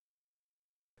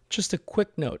Just a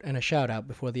quick note and a shout out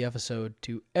before the episode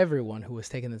to everyone who has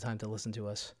taken the time to listen to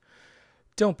us.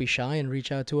 Don't be shy and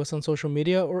reach out to us on social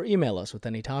media or email us with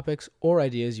any topics or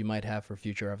ideas you might have for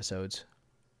future episodes.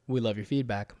 We love your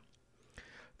feedback.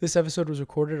 This episode was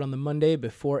recorded on the Monday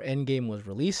before Endgame was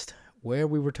released, where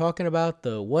we were talking about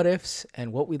the what ifs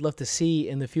and what we'd love to see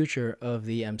in the future of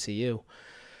the MCU.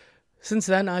 Since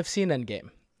then, I've seen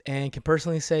Endgame and can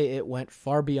personally say it went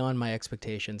far beyond my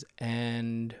expectations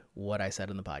and what I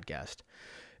said in the podcast.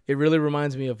 It really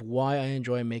reminds me of why I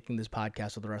enjoy making this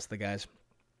podcast with the rest of the guys.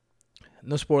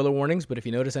 No spoiler warnings, but if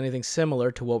you notice anything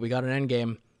similar to what we got in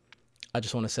Endgame, I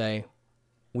just want to say,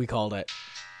 we called it.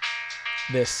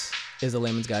 This is the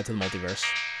Layman's Guide to the Multiverse.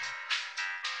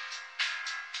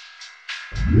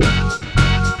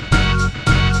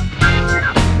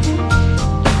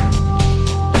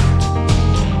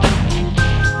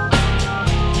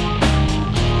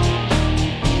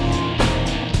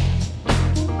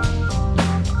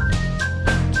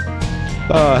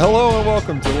 Hello and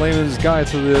welcome to Layman's Guide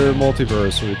to the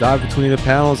Multiverse, where we dive between the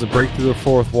panels and break through the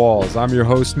fourth walls. I'm your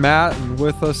host, Matt, and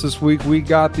with us this week we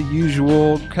got the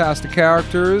usual cast of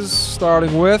characters,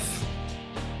 starting with...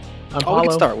 We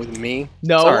can start with me.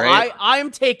 No, Sorry.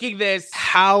 I'm taking this.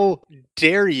 How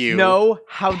dare you? No,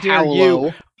 how dare Paolo.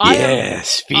 you?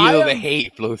 Yes, feel the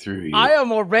hate flow through you. I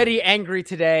am already angry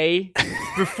today.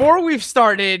 Before we've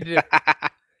started,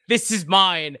 this is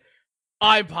mine.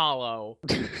 I'm Paulo.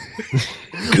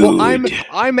 Well,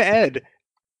 I'm Ed,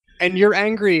 and you're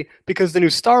angry because the new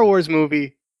Star Wars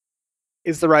movie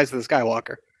is The Rise of the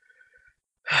Skywalker.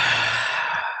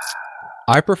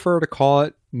 I prefer to call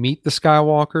it Meet the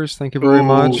Skywalkers. Thank you very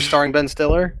much. Starring Ben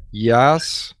Stiller?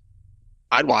 Yes.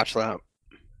 I'd watch that.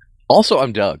 Also,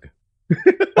 I'm Doug.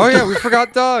 Oh yeah, we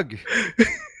forgot Doug.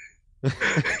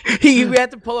 We had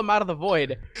to pull him out of the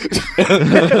void.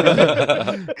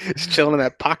 He's chilling in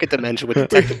that pocket dimension with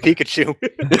Detective Pikachu.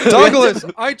 Douglas,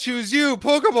 I choose you.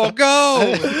 Pokeball,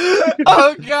 go!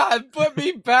 Oh God, put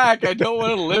me back. I don't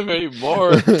want to live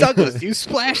anymore. Douglas, use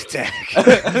splash tag.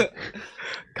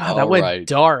 God, that went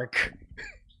dark.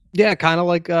 Yeah, kind of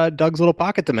like Doug's little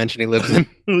pocket dimension he lives in.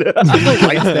 There's no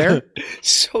lights there.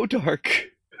 So dark.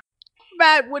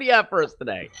 Matt, what do you have for us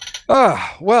today?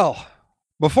 Well,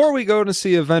 before we go to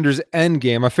see Avengers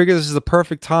Endgame, I figure this is the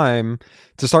perfect time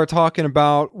to start talking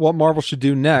about what Marvel should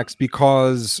do next,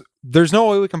 because there's no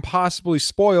way we can possibly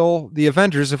spoil the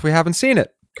Avengers if we haven't seen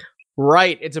it.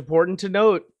 Right. It's important to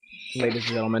note, ladies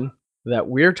and gentlemen, that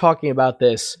we're talking about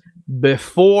this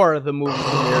before the movie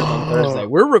premieres on Thursday.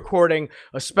 We're recording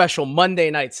a special Monday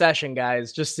night session,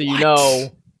 guys, just so you know.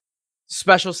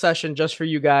 Special session just for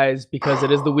you guys, because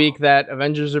it is the week that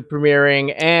Avengers are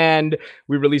premiering, and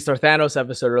we released our Thanos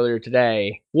episode earlier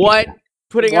today.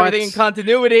 Putting everything in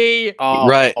continuity.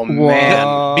 Right. Oh,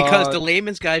 man. Because the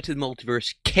Layman's Guide to the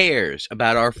Multiverse cares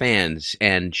about our fans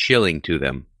and shilling to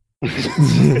them.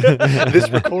 This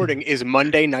recording is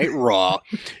Monday Night Raw.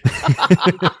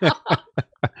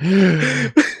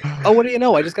 Oh, what do you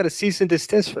know? I just got a cease and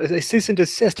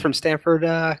desist from Stamford,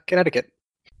 Connecticut.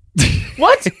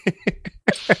 What?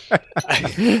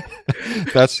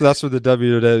 That's where the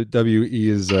WWE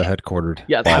is headquartered.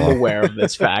 Yes, I'm aware of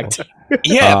this fact.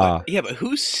 But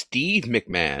who's Steve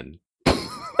McMahon?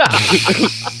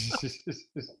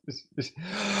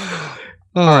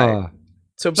 All right.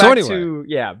 So back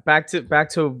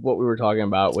to what we were talking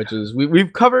about, which is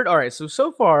we've covered. All right,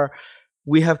 so far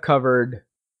we have covered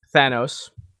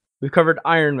Thanos, we've covered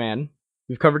Iron Man,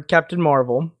 we've covered Captain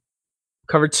Marvel,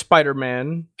 covered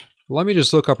Spider-Man. Let me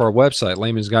just look up our website,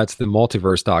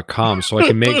 laymansguidetothemultiverse.com, so I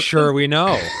can make sure we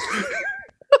know.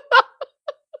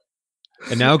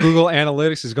 And now Google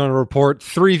Analytics is going to report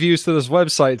 3 views to this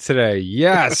website today.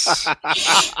 Yes.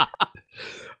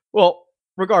 Well,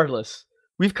 regardless,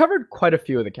 we've covered quite a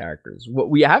few of the characters. What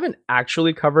we haven't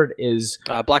actually covered is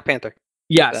Black Panther.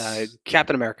 Yes.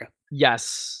 Captain America.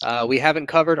 Yes. We haven't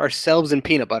covered ourselves in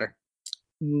peanut butter.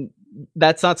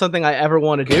 That's not something I ever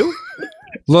want to do.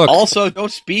 Look. Also,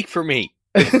 don't speak for me.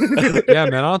 Yeah,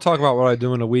 man, I don't talk about what I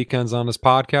do on the weekends on this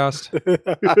podcast.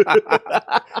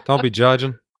 Don't be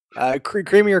judging.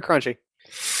 Creamy or crunchy?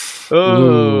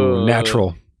 Ooh,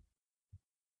 natural.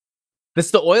 This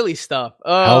is the oily stuff.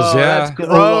 Oh, Hells yeah. That's gross.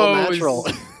 Oh, natural.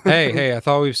 Hey, I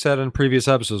thought we've said in previous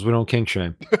episodes we don't kink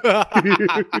shame.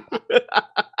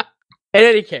 In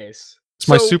any case, It's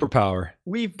my superpower.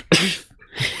 We've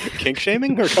Kink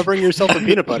shaming or covering yourself in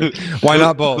peanut butter? Why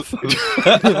not both?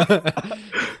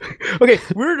 Okay,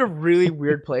 we're in a really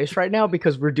weird place right now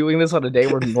because we're doing this on a day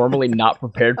we're normally not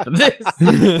prepared for this.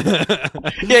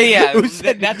 Yeah. Who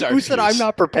said, that's our who said I'm excuse.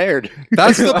 not prepared?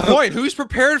 That's the point. Who's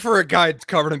prepared for a guy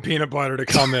covered in peanut butter to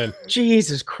come in?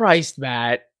 Jesus Christ,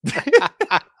 Matt.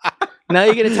 Now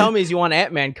you're gonna tell me is you want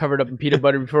Ant-Man covered up in peanut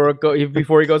butter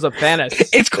before he goes up Thanos.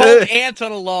 It's called ants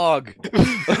on a log.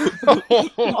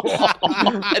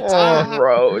 Oh,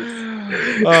 gross.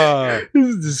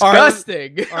 This is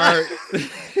disgusting. All right.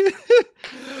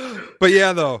 But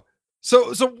yeah, though.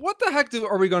 So what the heck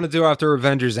are we going to do after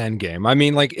Avengers Endgame? I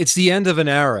mean, like, it's the end of an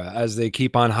era as they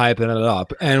keep on hyping it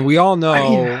up, and we all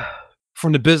know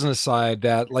from the business side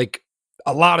that like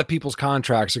a lot of people's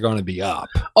contracts are going to be up.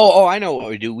 Oh, I know what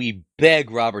we do. We beg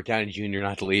Robert Downey Jr.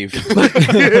 not to leave.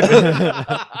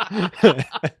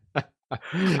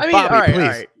 I mean, Bobby, all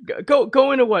right, please.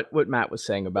 Go into what Matt was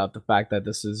saying about the fact that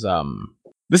this is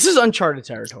uncharted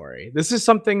territory. This is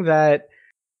something that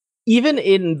even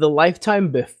in the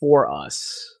lifetime before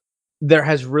us, there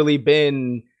has really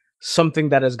been something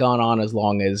that has gone on as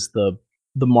long as the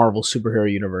Marvel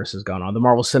superhero universe has gone on, the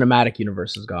Marvel Cinematic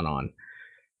Universe has gone on.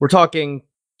 We're talking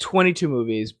 22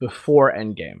 movies before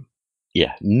Endgame.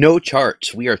 Yeah, no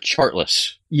charts. We are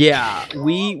chartless. Yeah,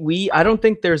 I don't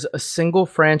think there's a single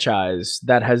franchise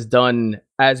that has done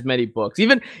as many books.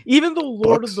 Even the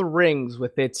Lord of the Rings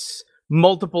with its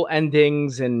multiple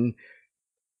endings and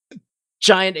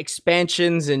giant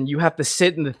expansions, and you have to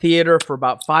sit in the theater for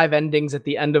about 5 endings at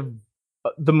the end of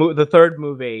the third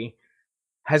movie,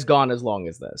 has gone as long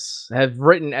as this. Have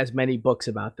written as many books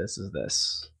about this as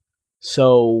this.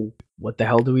 So what the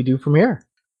hell do we do from here?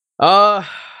 I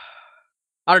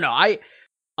don't know.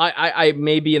 I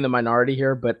may be in the minority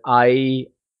here, but I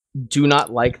do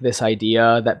not like this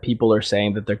idea that people are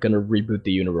saying that they're going to reboot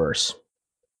the universe.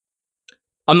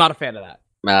 I'm not a fan of that.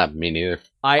 Me neither.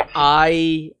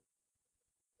 I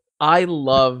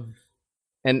love,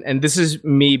 and this is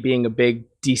me being a big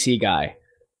DC guy,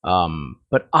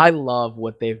 but I love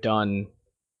what they've done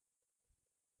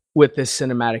with this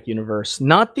cinematic universe.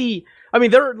 Don't get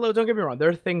me wrong, there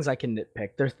are things I can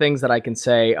nitpick. There are things that I can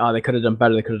say, oh, they could have done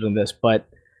better, they could have done this, but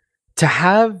to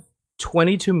have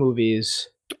 22 movies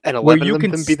And where 11 you of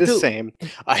can them be the still- same.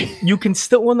 you can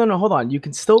still, well, no, hold on. You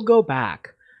can still go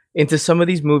back into some of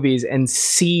these movies and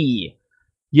see,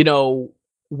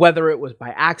 whether it was by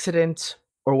accident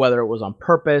or whether it was on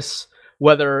purpose,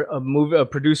 whether a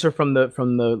producer from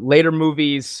the later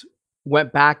movies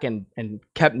went back and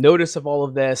kept notice of all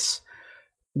of this,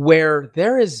 where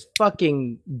there is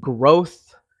fucking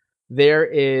growth. There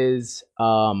is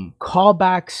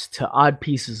callbacks to odd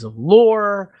pieces of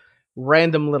lore,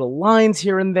 random little lines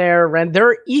here and there. There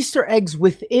are Easter eggs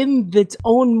within its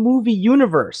own movie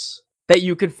universe that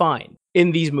you could find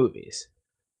in these movies.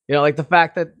 Like the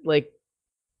fact that, like,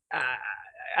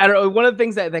 I don't know. One of the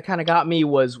things that kind of got me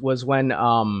was when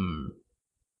I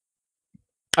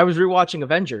was rewatching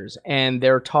Avengers and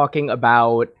they're talking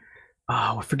about,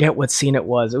 I forget what scene it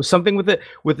was. It was something with the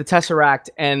Tesseract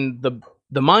and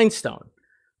the Mind Stone.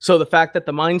 So the fact that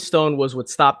the Mind Stone was what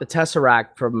stopped the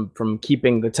Tesseract from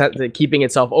keeping keeping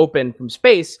itself open from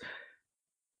space.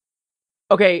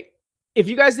 Okay, if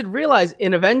you guys didn't realize,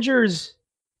 in Avengers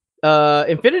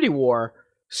Infinity War,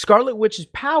 Scarlet Witch's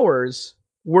powers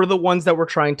were the ones that were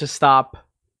trying to stop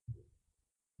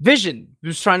Vision,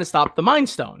 who's trying to stop the Mind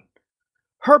Stone.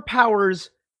 Her powers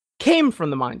came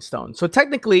from the Mind Stone. So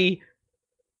technically,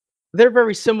 they're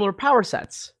very similar power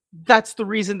sets. That's the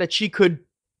reason that she could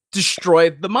destroy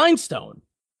the Mind Stone.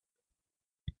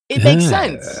 It makes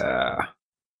sense.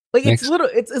 Like, it's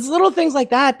little things like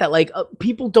that like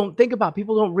people don't think about,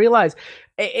 people don't realize.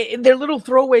 They're little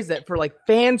throwaways that for like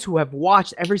fans who have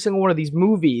watched every single one of these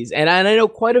movies, and I know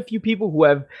quite a few people who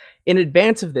have, in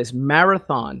advance of this,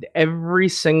 marathoned every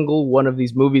single one of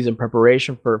these movies in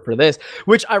preparation for this,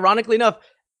 which ironically enough,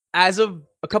 as of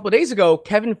a couple of days ago,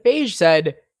 Kevin Feige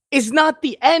said is not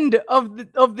the end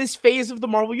of this phase of the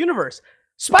Marvel Universe.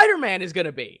 Spider-Man is going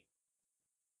to be.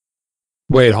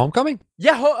 Wait, Homecoming?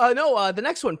 Yeah, the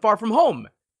next one, Far From Home.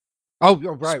 Oh,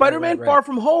 right. Spider-Man right. Far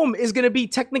From Home is going to be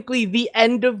technically the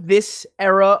end of this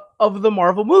era of the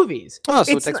Marvel movies. Oh,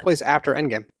 so it takes place after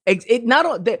Endgame.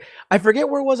 I forget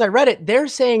where it was I read it. They're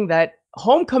saying that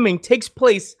Homecoming takes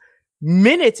place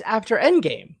minutes after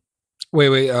Endgame.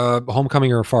 Wait,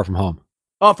 Homecoming or Far From Home?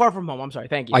 Oh, Far From Home. I'm sorry.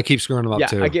 Thank you. I keep screwing them up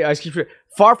too. I keep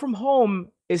Far From Home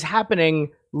is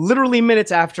happening literally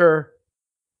minutes after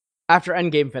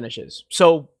Endgame finishes.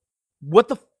 So what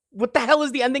the hell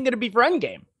is the ending going to be for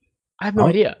Endgame? I have no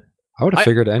idea. I would have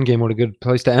figured Endgame would be a good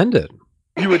place to end it.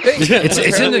 You would think. It's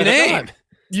in the name.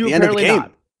 You the end of the apparently game.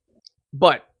 not.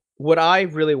 But what I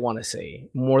really want to see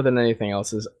more than anything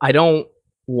else is I don't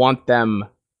want them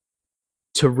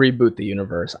to reboot the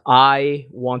universe. I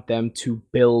want them to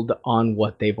build on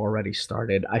what they've already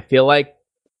started. I feel like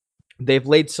they've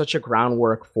laid such a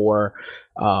groundwork for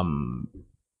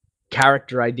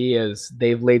character ideas.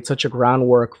 They've laid such a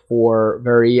groundwork for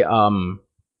very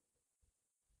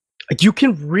like you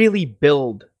can really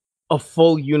build a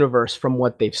full universe from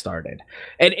what they've started.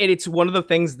 And it's one of the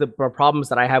things, the problems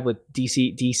that I have with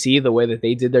DC, the way that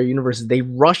they did their universe, they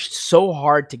rushed so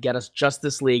hard to get us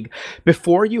Justice League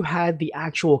before you had the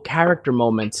actual character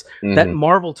moments that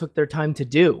Marvel took their time to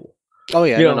do. Oh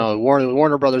yeah, no.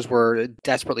 Warner Brothers were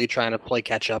desperately trying to play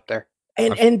catch up there.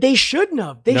 And they shouldn't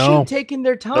have. They should have taken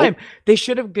their time. Nope. They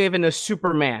should have given us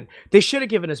Superman. They should have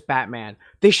given us Batman.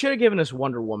 They should have given us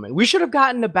Wonder Woman. We should have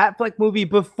gotten a Batfleck movie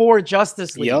before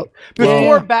Justice League. Yep.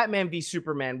 Before Batman v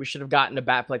Superman, we should have gotten a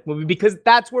Batfleck movie because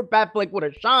that's where Batfleck would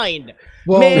have shined.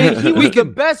 Well, man, he was the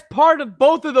best part of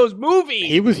both of those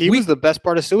movies. He was the best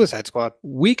part of Suicide Squad.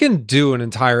 We can do an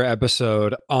entire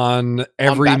episode on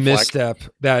every misstep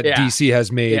that DC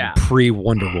has made pre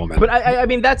Wonder Woman. But I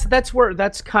mean that's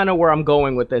kind of where I'm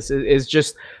going with this is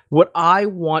just what I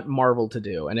want Marvel to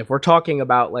do. And if we're talking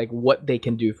about like what they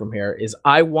can do from here, is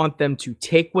I want them to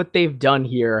take what they've done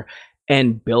here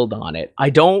and build on it.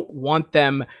 I don't want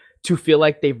them to feel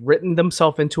like they've written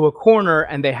themselves into a corner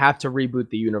and they have to reboot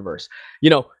the universe.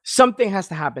 You know, something has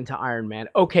to happen to Iron Man.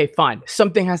 Okay, fine.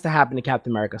 Something has to happen to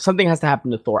Captain America. Something has to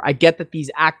happen to Thor. I get that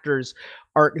these actors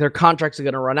their contracts are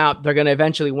going to run out. They're going to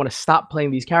eventually want to stop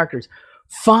playing these characters.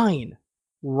 Fine.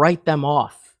 Write them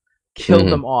off. Kill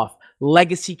them off.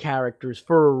 Legacy characters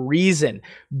for a reason.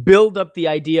 Build up the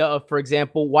idea of, for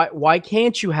example, why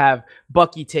can't you have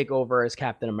Bucky take over as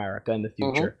Captain America in the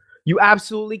future? You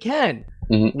absolutely can.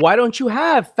 Why don't you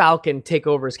have Falcon take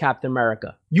over as Captain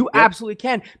America? You absolutely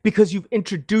can, because you've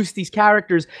introduced these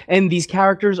characters, and these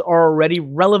characters are already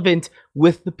relevant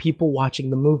with the people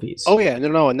watching the movies. Oh yeah,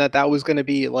 no, and that was going to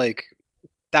be like,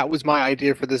 that was my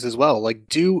idea for this as well. Like,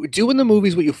 do in the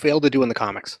movies what you failed to do in the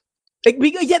comics. Like,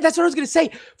 yeah, that's what I was going to say.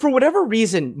 For whatever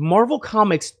reason, Marvel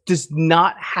Comics does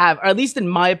not have, or at least in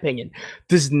my opinion,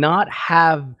 does not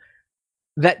have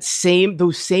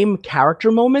those same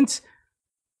character moments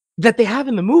that they have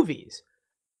in the movies.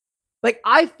 Like,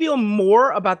 I feel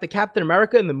more about the Captain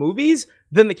America in the movies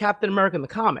than the Captain America in the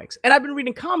comics. And I've been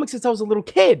reading comics since I was a little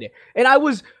kid. And I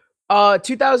was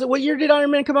 2000. What year did Iron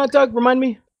Man come out, Doug? Remind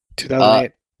me.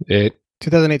 2008.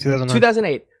 2009.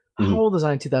 2008. How old was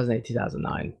I in 2008,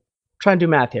 2009? Try and do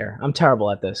math here. I'm terrible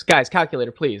at this. Guys,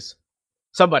 calculator, please.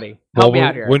 Somebody help me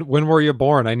out here. When were you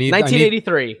born?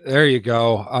 1983. There you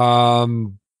go.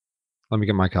 Let me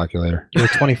get my calculator. You're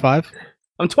 25?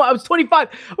 I was 25.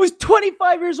 I was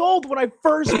 25 years old when I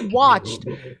first watched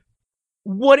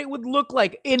what it would look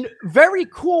like in very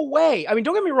cool way. I mean,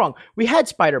 don't get me wrong. We had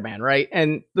Spider-Man, right?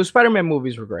 And the Spider-Man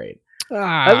movies were great.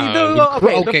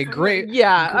 Great.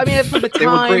 Yeah, I mean, for the time, they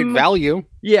were great value.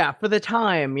 Yeah, for the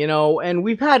time, you know, and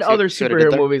we've had other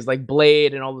superhero movies like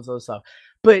Blade and all this other stuff.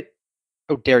 But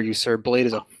how dare you, sir? Blade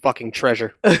is a fucking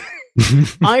treasure.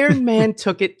 Iron Man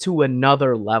took it to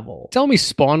another level. Tell me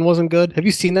Spawn wasn't good. Have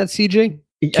you seen that, CJ?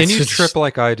 Can you trip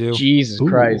like I do? Jesus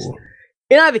Christ.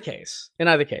 In either case,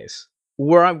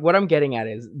 what I'm getting at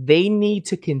is they need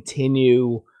to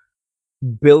continue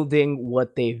building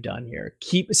what they've done here.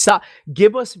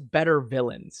 Give us better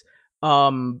villains.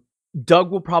 Doug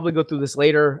will probably go through this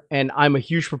later, and I'm a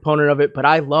huge proponent of it, but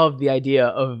I love the idea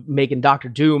of making Doctor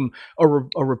Doom a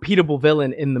repeatable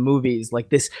villain in the movies, like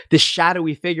this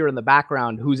shadowy figure in the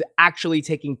background who's actually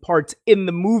taking parts in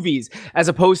the movies, as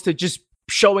opposed to just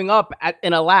showing up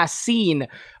in a last scene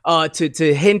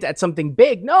to hint at something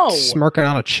big. No, smirking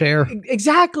on a chair.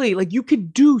 Exactly. Like, you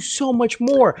could do so much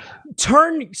more.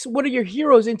 Turn one of your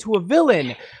heroes into a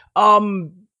villain.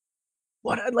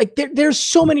 There's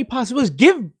so many possibilities.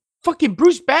 Give fucking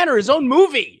Bruce Banner his own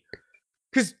movie.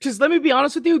 Because let me be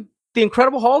honest with you, The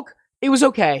Incredible Hulk, it was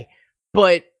okay,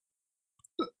 but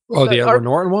the Edward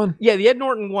Norton one? Yeah, the Ed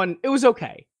Norton one, it was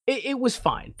okay. It was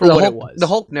fine for what it was. The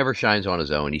Hulk never shines on his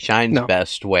own. He shines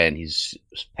best when he's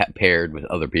paired with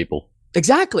other people.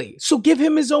 Exactly. So give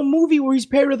him his own movie where he's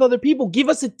paired with other people. Give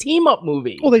us a team-up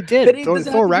movie. Well, they did.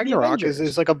 Thor Ragnarok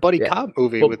is like a buddy cop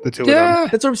movie with the two of them.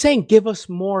 That's what I'm saying. Give us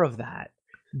more of that.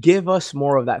 Give us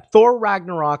more of that. Thor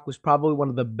Ragnarok was probably one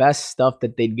of the best stuff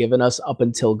that they'd given us up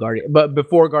until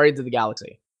before Guardians of the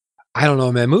Galaxy. I don't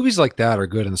know, man. Movies like that are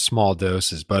good in small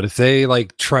doses, but if they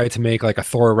like try to make like a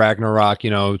Thor Ragnarok,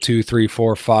 2, 3,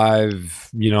 4,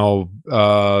 5,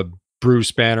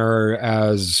 Bruce Banner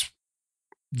as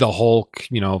the Hulk,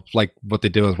 like what they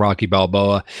did with Rocky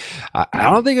Balboa. I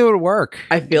don't think it would work.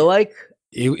 I feel like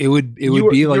it would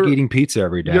be like eating pizza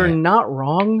every day. You're not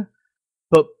wrong,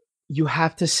 but you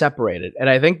have to separate it. And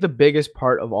I think the biggest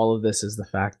part of all of this is the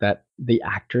fact that the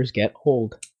actors get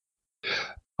old.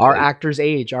 Our actors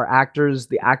age.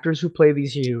 The actors who play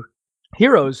these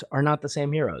heroes are not the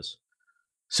same heroes.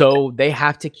 So they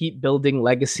have to keep building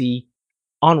legacy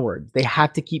onward. They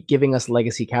have to keep giving us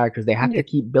legacy characters. They have to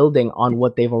keep building on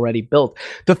what they've already built.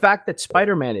 The fact that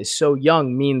Spider-Man is so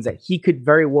young means that he could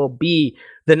very well be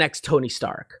the next Tony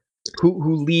Stark,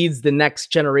 who leads the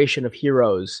next generation of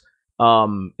heroes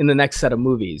in the next set of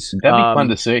movies. That'd be fun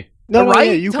to see. No, right?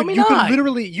 Yeah, you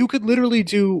could literally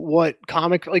do what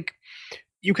comics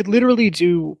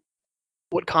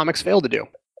fail to do,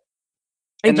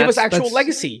 and give us actual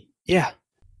legacy. Yeah.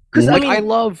 Because I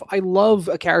love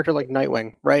a character like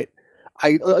Nightwing, right?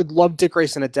 I love Dick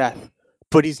Grayson to death,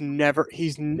 but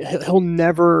he'll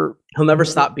never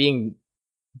stop being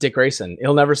Dick Grayson.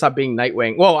 He'll never stop being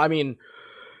Nightwing. Well, I mean,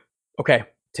 okay,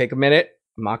 take a minute.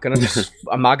 I'm not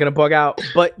gonna bug out,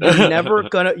 but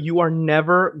you are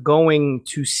never going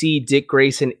to see Dick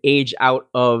Grayson age out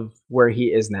of where he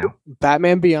is now.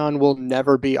 Batman Beyond will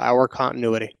never be our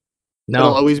continuity. No,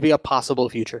 it'll always be a possible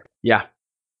future. Yeah.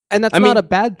 And that's not a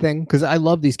bad thing, because I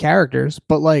love these characters,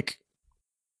 but like,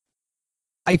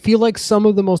 I feel like some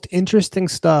of the most interesting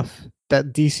stuff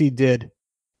that DC did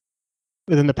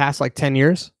within the past 10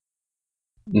 years,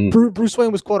 Bruce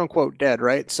Wayne was quote unquote dead,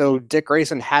 right? So Dick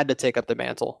Grayson had to take up the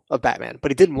mantle of Batman,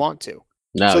 but he didn't want to.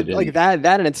 No, so he didn't. Like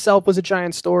that in itself was a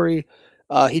giant story.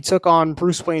 He took on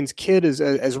Bruce Wayne's kid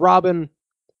as Robin.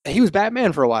 He was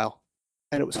Batman for a while.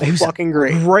 And it was fucking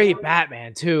great. Great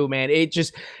Batman too, man.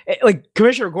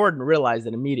 Commissioner Gordon realized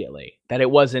it immediately that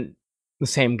it wasn't the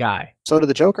same guy. So did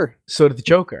the Joker.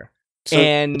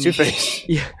 And Two-Face.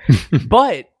 Yeah,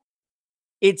 but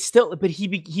it's still. But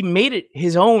he made it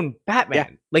his own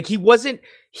Batman. Yeah. He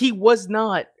was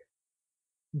not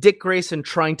Dick Grayson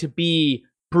trying to be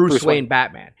Bruce Wayne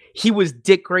Batman. He was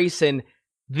Dick Grayson.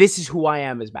 This is who I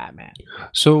am as Batman.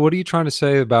 So what are you trying to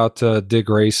say about Dick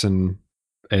Grayson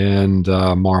and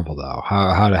Marvel, though?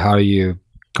 How do you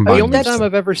combine? The only time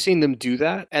I've ever seen them do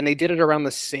that, and they did it around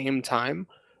the same time,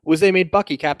 was they made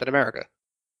Bucky Captain America,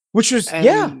 which was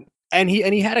and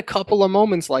he had a couple of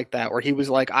moments like that where he was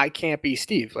like, I can't be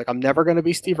Steve, I'm never gonna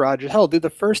be Steve Rogers. Hell, dude, the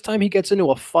first time he gets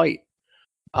into a fight,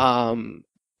 and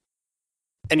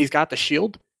he's got the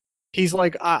shield, he's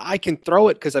like, I can throw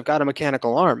it because I've got a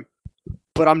mechanical arm,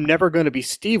 but I'm never going to be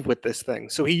Steve with this thing.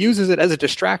 So he uses it as a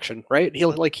distraction, right?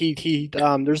 There's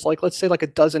let's say a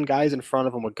dozen guys in front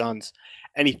of him with guns,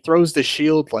 and he throws the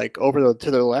shield over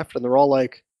to the left, and they're all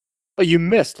like, "Oh, you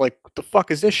missed! What the fuck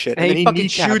is this shit?" And then he fucking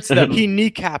shoots them. He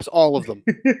kneecaps all of them.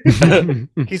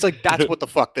 He's like, "That's what the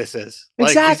fuck this is."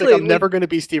 Exactly. He's like, I'm never going to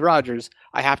be Steve Rogers.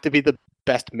 I have to be the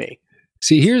best me.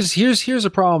 See, here's a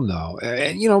problem though.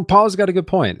 And Paul's got a good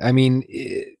point. I mean,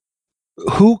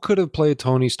 who could have played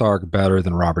Tony Stark better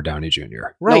than Robert Downey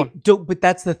Jr.? Right. But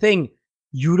that's the thing.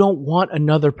 You don't want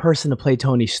another person to play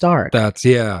Tony Stark.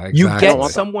 Exactly. You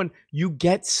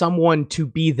get someone to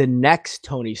be the next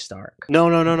Tony Stark. No.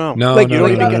 You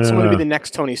don't even get someone to be the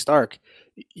next Tony Stark.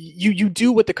 You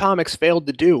do what the comics failed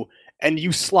to do, and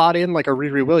you slot in like a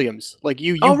Riri Williams.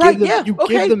 You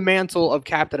give the mantle of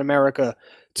Captain America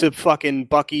to fucking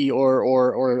Bucky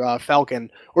or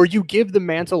Falcon, or you give the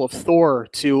mantle of Thor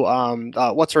to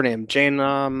what's her name, Jane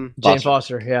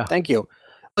Foster. Yeah, thank you.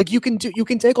 You can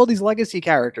take all these legacy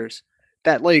characters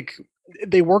that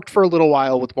they worked for a little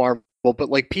while with Marvel, but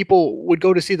people would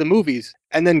go to see the movies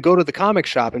and then go to the comic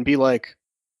shop and be like,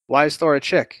 why is Thor a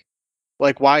chick?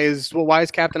 Why is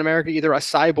Captain America either a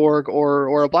cyborg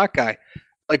or a black guy?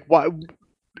 Why?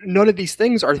 None of these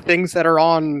things are things that are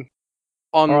on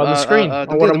the screen,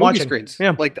 what I'm watching. Screens.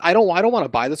 Yeah. I don't want to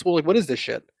buy this. Well, what is this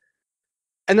shit?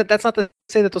 And that's not to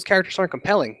say that those characters aren't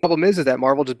compelling. The problem is that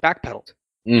Marvel just backpedaled.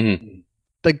 Mm-hmm.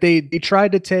 They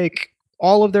tried to take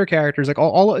all of their characters,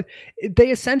 they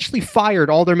essentially fired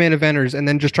all their main eventers and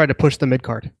then just tried to push the mid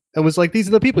card. It was these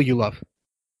are the people you love,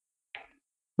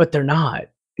 but they're not,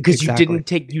 because you didn't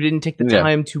take the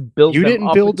time to build. You them didn't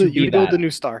up build to you build a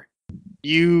new star.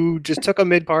 You just took a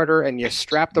mid-carder and you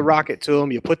strapped the rocket to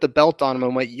him, you put the belt on him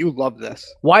and went, you love this.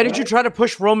 Why did you try to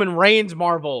push Roman Reigns,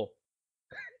 Marvel?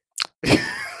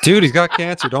 Dude, he's got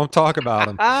cancer. Don't talk about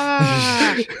him.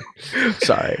 I'm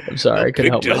sorry. I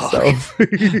couldn't help myself.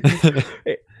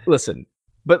 Hey, listen,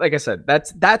 but like I said,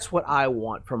 that's what I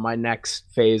want from my next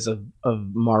phase of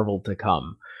Marvel to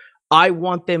come. I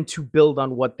want them to build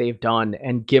on what they've done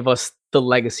and give us the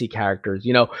legacy characters.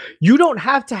 You know, you don't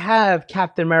have to have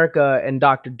Captain America and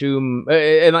Doctor Doom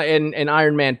and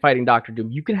Iron Man fighting Doctor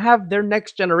Doom. You can have their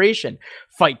next generation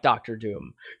fight Doctor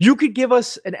Doom. You could give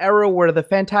us an era where the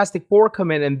Fantastic Four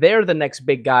come in and they're the next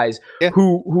big guys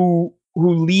who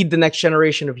lead the next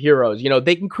generation of heroes. You know,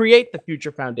 they can create the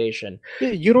future foundation.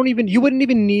 Yeah, you wouldn't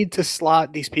even need to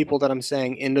slot these people that I'm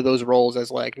saying into those roles as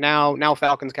like now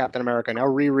Falcon's Captain America, now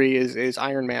Riri is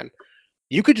Iron Man.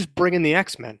 You could just bring in the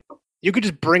X-Men. You could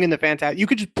just bring in the Fantastic. You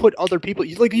could just put other people,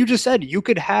 like you just said, you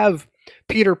could have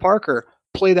Peter Parker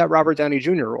play that Robert Downey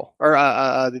Jr. role or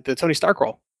the Tony Stark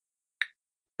role.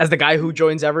 As the guy who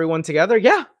joins everyone together?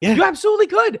 Yeah. You absolutely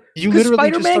could. You literally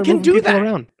Spider-Man can do that.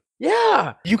 Around.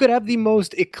 Yeah. You could have the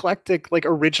most eclectic, like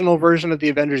original version of the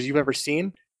Avengers you've ever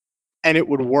seen, and it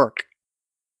would work.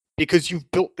 Because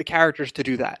you've built the characters to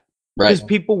do that. Right. Because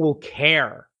people will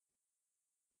care.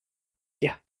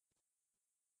 Yeah.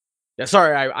 Yeah,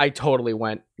 sorry, I totally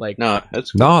went like No,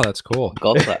 that's cool. No, that's cool.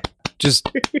 Golf clap. Just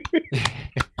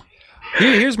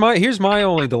here's my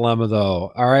only dilemma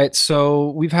though. All right,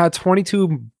 so we've had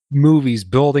 22 movies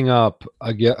building up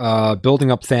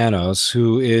Thanos,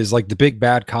 who is like the big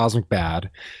bad cosmic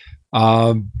bad.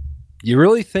 You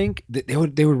really think that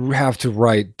they would have to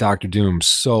write Doctor Doom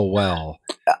so well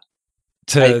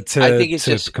to I think it's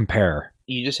to just compare?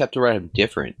 You just have to write him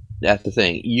different. That's the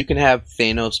thing. You can have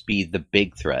Thanos be the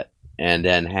big threat, and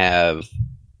then have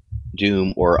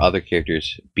Doom or other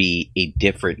characters be a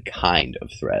different kind of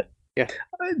threat. Yeah.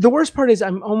 The worst part is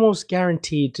I'm almost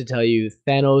guaranteed to tell you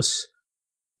Thanos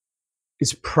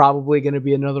is probably going to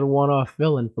be another one-off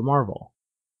villain for Marvel.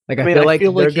 Like I feel like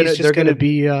he's just going to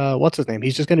be what's his name?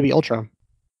 He's just going to be Ultron.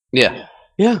 Yeah.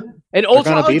 Yeah. And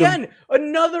Ultron again,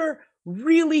 another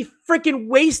really freaking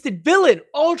wasted villain.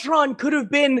 Ultron could have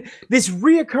been this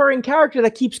reoccurring character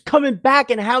that keeps coming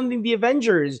back and hounding the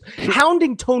Avengers,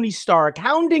 hounding Tony Stark,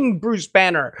 hounding Bruce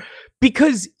Banner,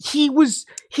 because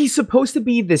he's supposed to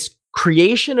be this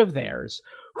creation of theirs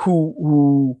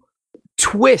who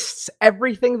twists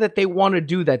everything that they want to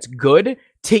do that's good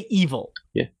to evil.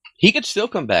 Yeah. He could still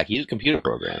come back. He's a computer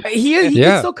program. He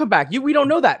can still come back. We don't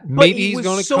know that. But Maybe he he's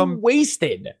was so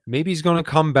wasted. Maybe he's going to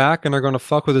come back and they're going to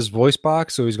fuck with his voice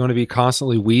box, so he's going to be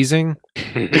constantly wheezing.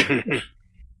 And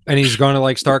he's going to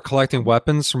like start collecting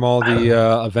weapons from all the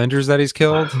Avengers that he's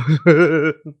killed.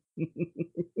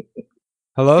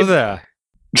 Hello there.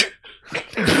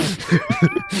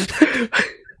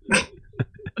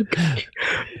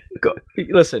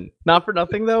 Listen, not for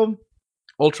nothing though.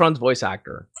 Ultron's voice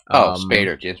actor, James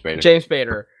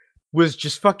Spader, was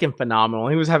just fucking phenomenal.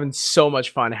 He was having so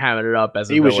much fun hamming it up as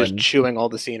a villain. He was just chewing all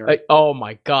the scenery. Like, oh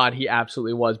my god, he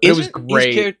absolutely was. But it was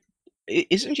great.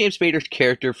 Isn't James Spader's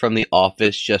character from The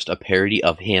Office just a parody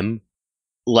of him?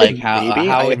 Like how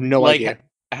I have no idea.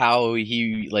 How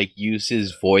he like used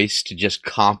his voice to just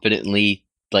confidently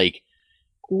like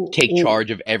take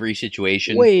charge of every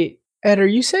situation. Wait, Ed, are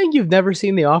you saying you've never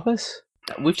seen The Office?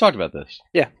 We've talked about this.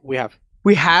 Yeah, we have.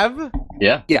 We have?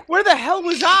 Yeah. Where the hell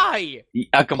was I?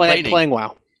 Complaining. Playing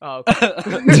WoW. Oh,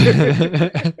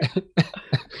 okay.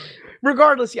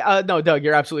 Regardless, no, Doug,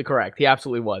 you're absolutely correct. He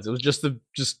absolutely was. It was just an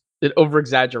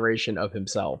over-exaggeration of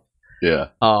himself. Yeah.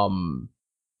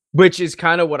 Which is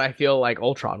kind of what I feel like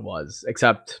Ultron was,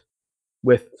 except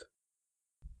with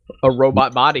a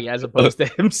robot body as opposed to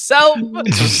himself.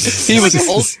 He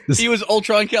was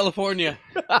Ultron California.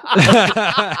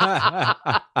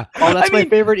 That's my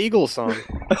favorite Eagles song.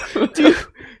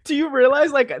 Do you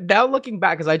realize, like, now looking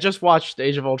back, because I just watched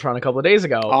Age of Ultron a couple of days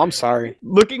ago. Oh, I'm sorry.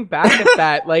 Looking back at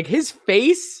that, like, his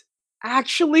face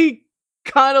actually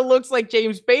kind of looks like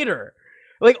James Spader.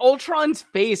 Like, Ultron's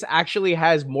face actually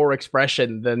has more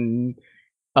expression than,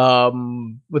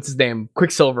 what's his name?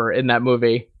 Quicksilver in that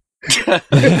movie.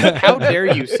 How dare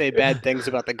you say bad things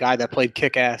about the guy that played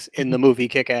Kick-Ass in the movie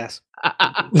Kick-Ass?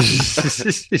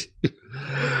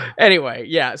 Anyway,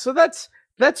 yeah, so that's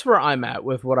where I'm at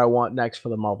with what I want next for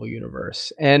the Marvel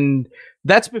Universe. And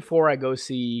that's before I go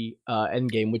see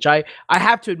Endgame, which I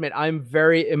have to admit, I'm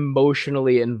very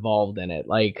emotionally involved in it.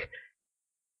 Like,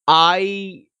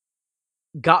 I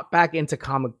got back into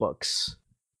comic books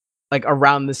like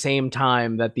around the same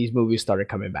time that these movies started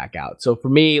coming back out. So for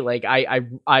me, like I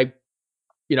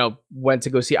went to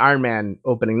go see Iron Man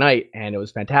opening night, and it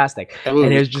was fantastic.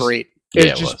 And it was great.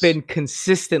 It's just been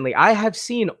consistently. I have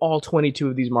seen all 22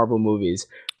 of these Marvel movies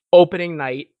opening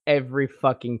night every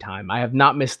fucking time. I have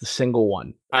not missed a single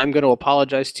one. I'm going to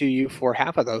apologize to you for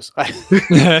half of those. But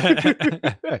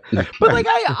like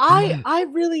I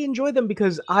really enjoy them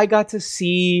because I got to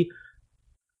see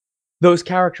those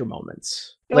character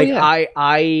moments.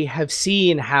 I have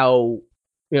seen how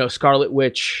Scarlet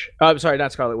Witch. I'm sorry,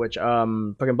 not Scarlet Witch.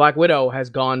 Fucking Black Widow has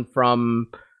gone from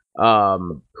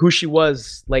who she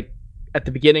was like at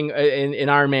the beginning in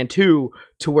Iron Man 2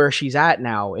 to where she's at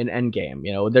now in Endgame.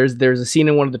 There's a scene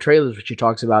in one of the trailers which she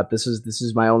talks about. This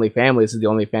is my only family. This is the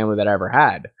only family that I ever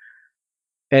had.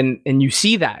 And you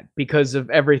see that because of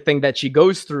everything that she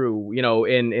goes through,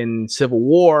 in Civil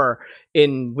War,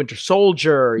 in Winter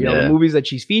Soldier, the movies that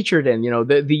she's featured in,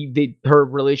 her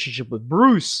relationship with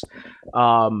Bruce,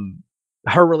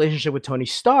 her relationship with Tony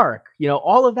Stark,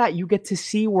 all of that, you get to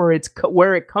see where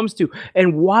it comes to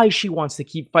and why she wants to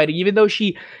keep fighting, even though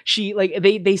she like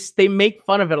they make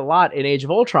fun of it a lot in Age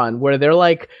of Ultron, where they're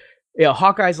like,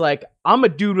 Hawkeye's like, I'm a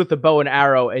dude with a bow and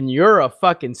arrow and you're a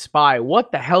fucking spy.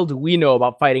 What the hell do we know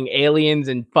about fighting aliens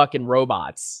and fucking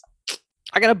robots?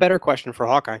 I got a better question for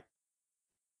Hawkeye.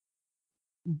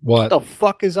 What the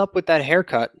fuck is up with that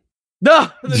haircut?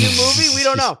 The new movie? We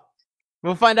don't know.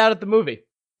 We'll find out at the movie.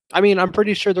 I mean, I'm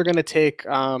pretty sure they're going to take,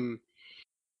 because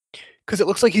it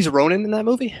looks like he's Ronin in that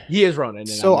movie. He is Ronin.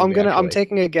 So I'm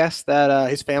taking a guess that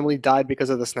his family died because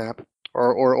of the snap.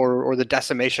 Or the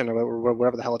decimation or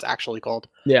whatever the hell it's actually called.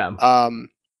 Yeah.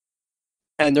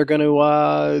 And they're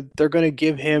gonna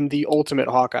give him the ultimate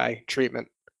Hawkeye treatment,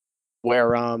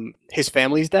 where his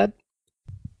family's dead,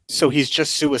 so he's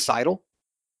just suicidal,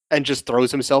 and just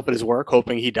throws himself at his work,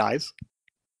 hoping he dies.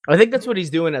 I think that's what he's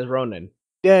doing as Ronin.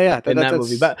 Yeah. In that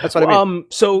movie, but that's what I mean.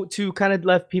 So to kind of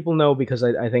let people know, because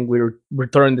I think we're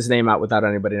throwing this name out without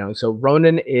anybody knowing. So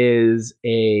Ronin is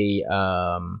a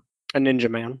ninja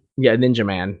man. Yeah, a ninja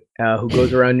man who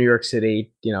goes around New York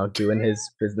City, doing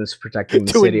his business, protecting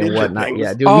the city and whatnot. Things.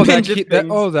 Yeah, doing ninja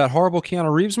things. That horrible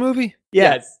Keanu Reeves movie?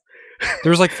 Yes.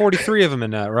 There's like 43 of them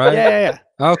in that, right? Yeah.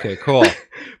 Okay, cool.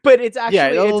 But it's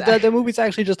actually... the movie's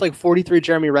actually just like 43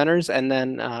 Jeremy Renners and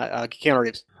then Keanu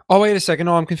Reeves. Oh, wait a second.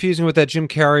 No, I'm confusing with that Jim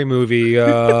Carrey movie,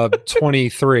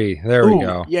 23. There we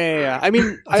go. Yeah. I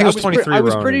mean, I was 23. I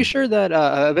was pretty sure that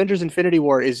Avengers Infinity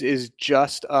War is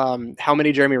just how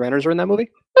many Jeremy Renners are in that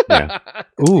movie. Yeah.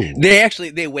 Ooh.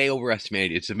 They way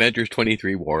overestimated. It's Avengers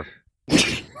 23 War.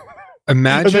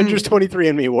 Imagine Avengers 23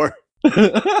 and Me War.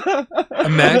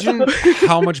 Imagine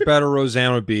how much better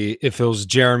Roseanne would be if it was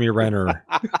Jeremy Renner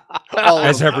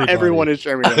as everybody. Everyone is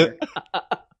Jeremy Renner.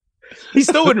 He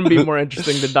still wouldn't be more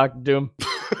interesting than Dr. Doom.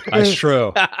 That's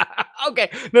true. Okay.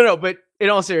 No, but in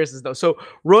all seriousness though, so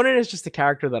Ronin is just a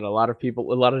character that a lot of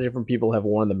different people have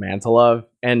worn the mantle of,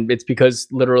 and it's because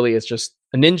literally it's just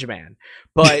a ninja man.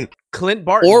 But Clint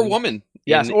Barton or woman.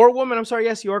 Yes, or woman. I'm sorry.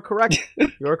 Yes, you are correct.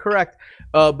 You're correct.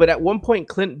 But at one point,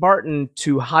 Clint Barton,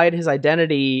 to hide his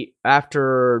identity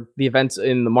after the events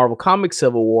in the Marvel Comics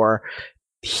Civil War,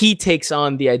 he takes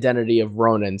on the identity of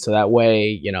Ronin. So that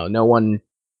way, no one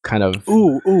kind of...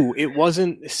 Ooh, it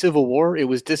wasn't Civil War. It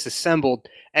was Disassembled.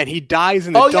 And he dies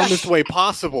in the dumbest way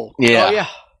possible. Yeah. Oh, yeah.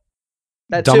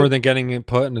 That Dumber too. than getting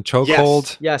put in a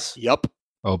chokehold? Yes. Yup.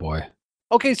 Oh, boy.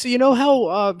 Okay, so you know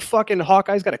how fucking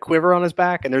Hawkeye's got a quiver on his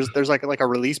back, and there's like a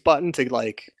release button to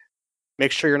like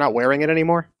make sure you're not wearing it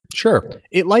anymore? Sure.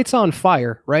 It lights on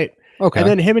fire, right? Okay. And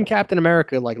then him and Captain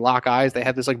America like lock eyes. They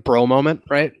have this like bro moment,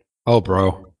 right? Oh,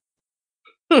 bro.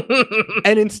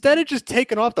 And instead of just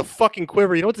taking off the fucking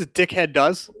quiver, you know what this dickhead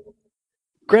does?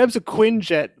 Grabs a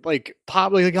Quinjet,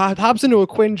 hops into a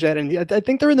Quinjet, and I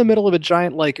think they're in the middle of a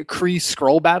giant like Kree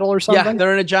Skrull battle or something. Yeah,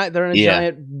 they're in a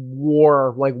giant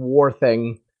war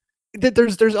thing.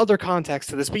 There's other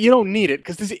context to this, but you don't need it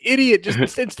because this idiot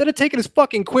just instead of taking his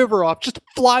fucking quiver off, just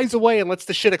flies away and lets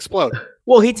the shit explode.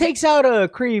 Well, he takes out a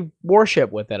Kree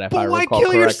warship with it. If I recall correctly. Why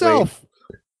kill yourself?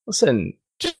 Listen.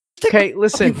 Okay,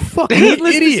 listen.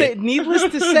 Needless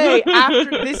to say,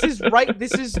 after this is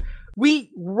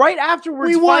right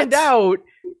afterwards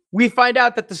we find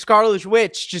out that the Scarlet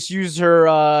Witch just used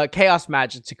her chaos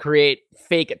magic to create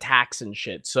fake attacks and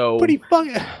shit. So, but he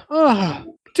fucking,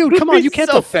 dude, come on, you can't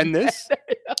defend this.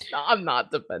 No, I'm not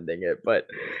defending it, but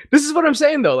this is what I'm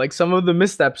saying though. Like some of the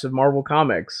missteps of Marvel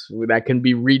Comics that can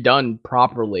be redone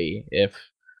properly if.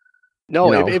 No,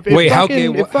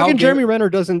 if Jeremy Renner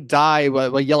doesn't die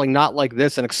by yelling "not like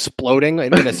this" and exploding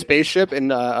in a spaceship in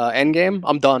Endgame,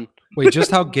 I'm done. Wait, just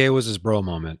how gay was his bro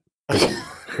moment?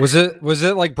 Was it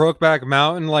like Brokeback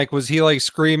Mountain? Like, was he like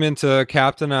screaming to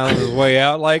Captain on his way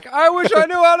out? Like, I wish I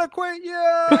knew how to quit.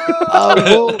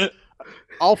 Yeah.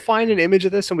 I'll find an image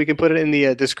of this and we can put it in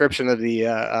the description of the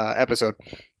episode.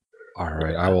 All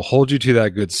right, I will hold you to that,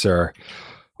 good sir.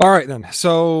 All right then.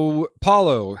 So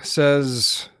Paulo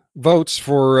says. Votes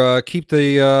for keep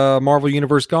the Marvel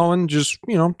universe going, just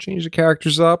change the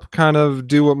characters up, kind of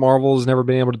do what Marvel has never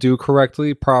been able to do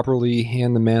correctly, properly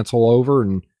hand the mantle over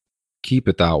and keep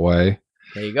it that way.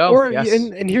 There you go. Or yes.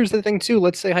 and here's the thing too.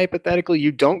 Let's say hypothetically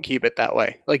you don't keep it that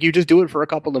way. Like you just do it for a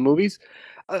couple of movies.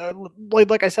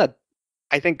 Like I said,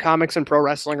 I think comics and pro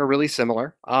wrestling are really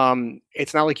similar.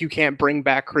 It's not like you can't bring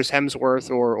back Chris Hemsworth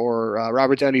or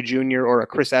Robert Downey Jr. or a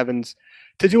Chris Evans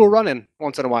to do a run-in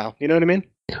once in a while. You know what I mean?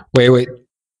 Wait.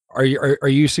 Are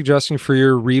you suggesting for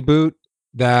your reboot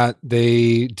that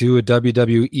they do a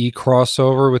WWE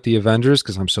crossover with the Avengers?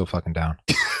 Because I'm so fucking down.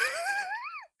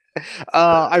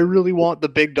 I really want the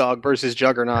Big Dog versus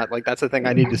Juggernaut. Like that's the thing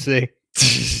I need to see.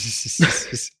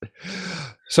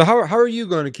 So how are you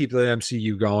going to keep the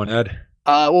MCU going, Ed?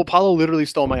 Well, Paulo literally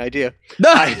stole my idea.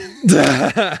 This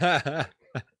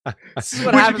is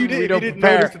what happens when we don't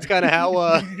prepare. Notice, it's kind of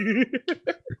how.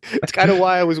 It's kind of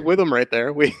why I was with him right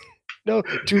there. We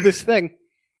do this thing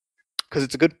because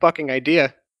it's a good fucking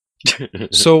idea.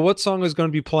 So what song is going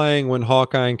to be playing when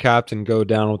Hawkeye and Captain go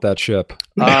down with that ship?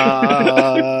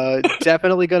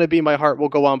 Definitely going to be "My Heart Will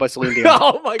Go On" by Celine Dion.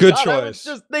 Oh my Good god! choice. I was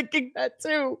just thinking that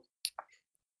too.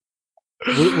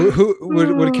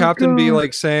 Would Captain be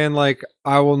like saying like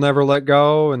 "I will never let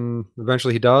go" and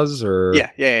eventually he does, or Yeah.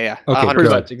 Okay, 100%. Pretty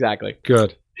much, exactly.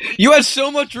 good. You had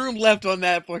so much room left on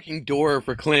that fucking door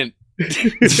for Clint.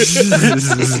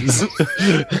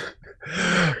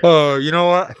 Oh, you know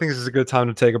what? I think this is a good time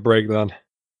to take a break then.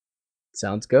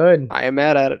 Sounds good. I am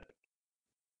mad at it.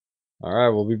 All right,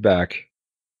 we'll be back.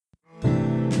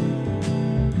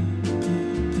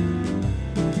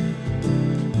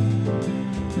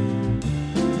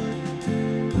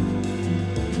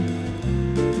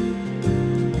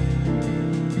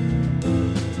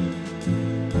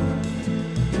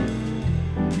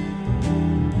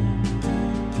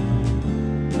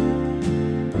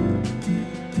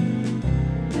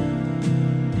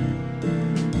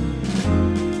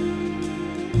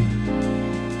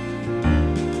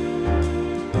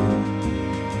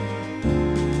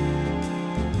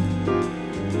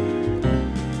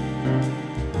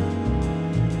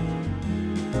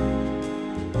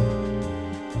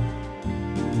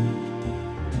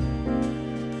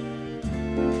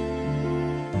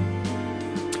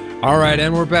 All right,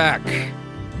 and we're back.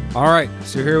 All right,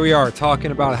 so here we are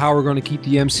talking about how we're going to keep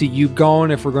the MCU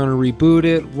going, if we're going to reboot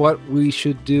it, what we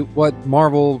should do, what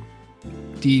Marvel,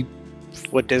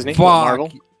 What Disney? fuck. What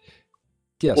Marvel?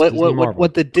 Yes, What Disney Marvel.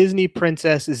 what the Disney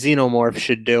princess Xenomorph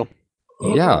should do?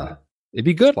 Yeah, it'd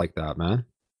be good like that, man.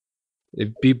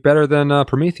 It'd be better than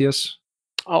Prometheus.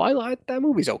 Oh, I like that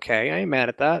movie's okay. I ain't mad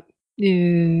at that.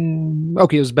 Yeah.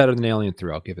 Okay, it was better than Alien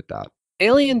 3. I'll give it that.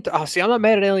 Alien. Oh, see, I'm not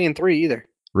mad at Alien 3 either.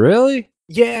 Really?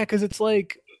 Yeah, because it's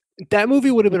like that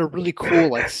movie would have been a really cool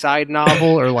like side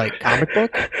novel or like comic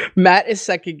book. Matt is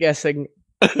second guessing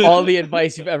all the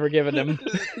advice you've ever given him.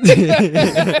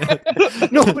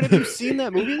 No, but have you seen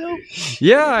that movie though?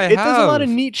 Yeah, I have. It does a lot of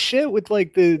neat shit with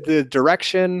like the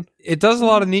direction. It does a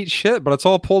lot of neat shit, but it's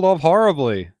all pulled off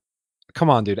horribly. Come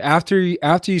on, dude. After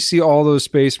you see all those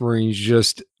Space Marines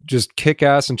just kick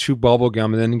ass and chew bubblegum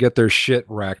and then get their shit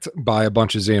wrecked by a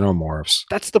bunch of xenomorphs.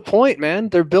 That's the point, man.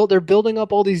 They're building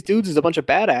up all these dudes as a bunch of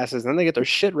badasses, and then they get their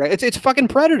shit wrecked. It's fucking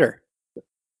Predator.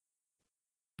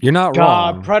 You're not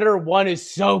God, wrong. Predator 1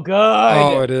 is so good.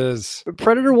 Oh, it is.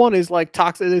 Predator 1 is like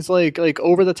toxic. It's like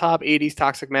over the top 80s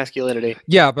toxic masculinity.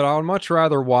 Yeah, but I would much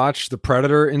rather watch the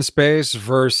Predator in space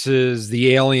versus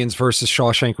the Aliens versus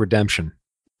Shawshank Redemption.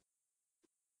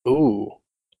 Ooh.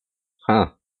 Huh.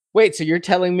 Wait, so you're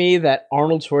telling me that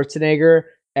Arnold Schwarzenegger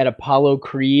at Apollo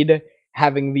Creed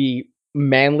having the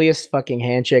manliest fucking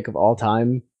handshake of all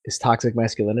time is toxic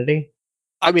masculinity?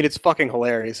 I mean, it's fucking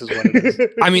hilarious, is what it is.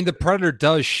 I mean, the Predator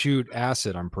does shoot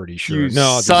acid, I'm pretty sure. You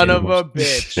No, the son of a xenomorphs.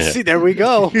 bitch. See, there we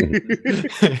go.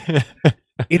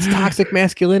 It's toxic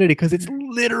masculinity because it's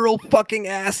literal fucking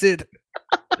acid.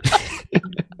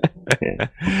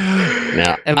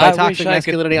 Now, And by I toxic wish I could-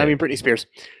 masculinity, I mean Britney Spears.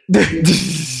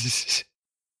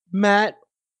 Matt,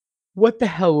 what the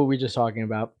hell were we just talking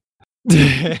about?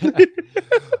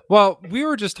 Well, we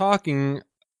were just talking.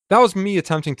 That was me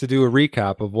attempting to do a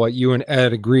recap of what you and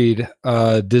Ed agreed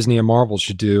Disney and Marvel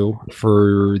should do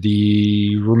for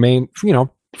the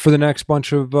for the next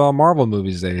bunch of Marvel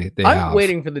movies they I'm have.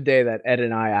 waiting for the day that Ed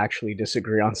and I actually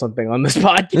disagree on something on this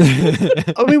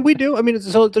podcast. I mean, we do. I mean,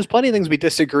 so there's plenty of things we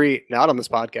disagree not on this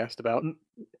podcast about.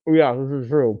 Yeah, this is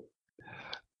true.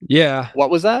 Yeah. What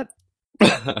was that?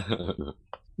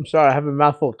 I'm sorry, I have a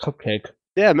mouthful of cupcake.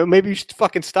 Yeah, maybe you should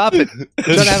fucking stop it. We're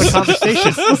trying to have a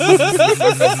conversation.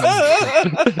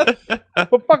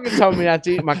 Well, fucking tell me not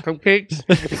to eat my cupcakes.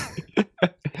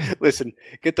 Listen,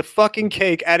 get the fucking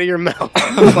cake out of your mouth,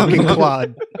 you fucking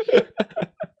clod.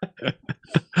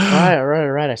 All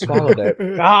right. I swallowed it.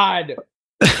 God.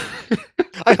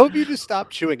 I hope you just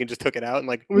stopped chewing and just took it out and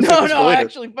like. No, I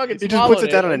actually fucking. He just puts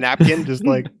it down on a napkin, just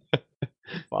like.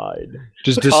 Fine.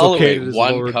 Just dislocated his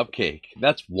one lower... cupcake.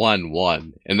 That's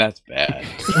 1-1, and that's bad.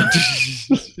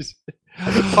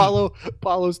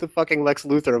 Paulo's the fucking Lex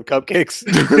Luthor of cupcakes.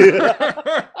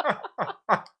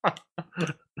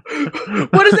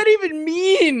 What does that even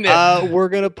mean? We're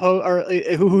gonna post. Or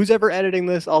who's ever editing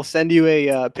this? I'll send you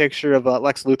a picture of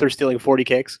Lex Luthor stealing 40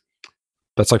 cakes.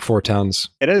 That's like 4 towns.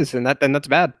 It is, and that's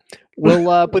bad.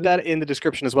 We'll put that in the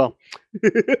description as well.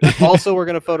 Also, we're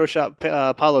gonna Photoshop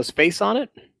Paulo's face on it.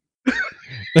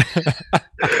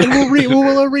 And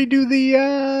we'll redo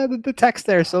the text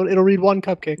there, so it'll read one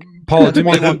cupcake. Paula, do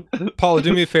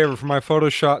me a favor for my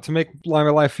Photoshop to make my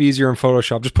life easier in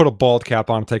Photoshop. Just put a bald cap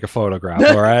on and take a photograph.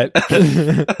 All right.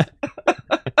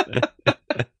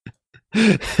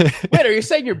 Wait, are you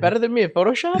saying you're better than me at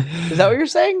Photoshop? Is that what you're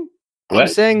saying? What? I'm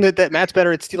saying that Matt's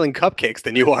better at stealing cupcakes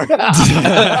than you are.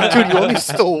 Dude, you only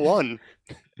stole one.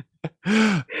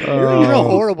 You're a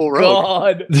horrible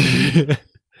rogue. God.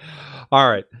 All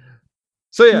right.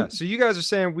 So yeah, so you guys are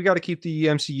saying we got to keep the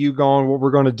MCU going. What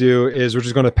we're going to do is we're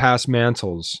just going to pass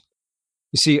mantles.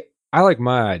 You see, I like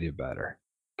my idea better.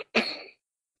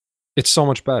 It's so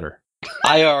much better.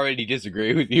 I already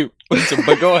disagree with you,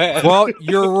 but go ahead. Well,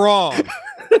 you're wrong.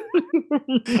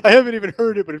 I haven't even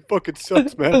heard it, but it fucking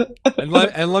sucks, man. And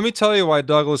let me tell you why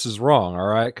Douglas is wrong, all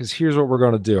right? Because here's what we're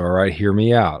going to do, all right? Hear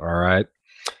me out, all right?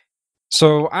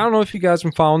 So I don't know if you guys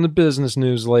have been following the business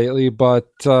news lately, but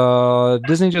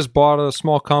Disney just bought a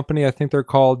small company. I think they're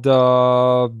called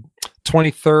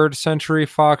 23rd Century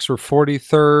Fox or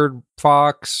 43rd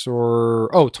Fox or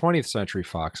 20th Century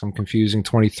Fox. I'm confusing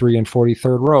 23 and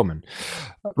 43rd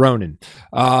Ronin.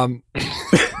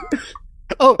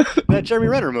 Oh, that Jeremy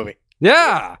Renner movie.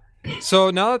 Yeah.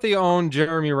 So now that they own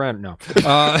Jeremy Renner, no.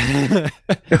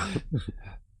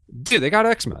 Dude, they got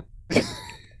X-Men.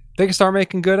 They can start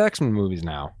making good X-Men movies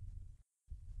now.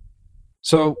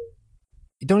 So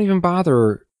you don't even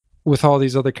bother with all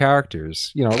these other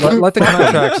characters. You know, let the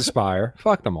contracts expire.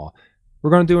 Fuck them all. We're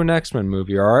going to do an X-Men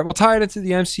movie, all right? We'll tie it into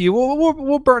the MCU.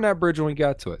 We'll burn that bridge when we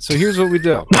get to it. So here's what we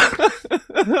do.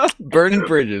 Burning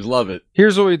bridges. Love it.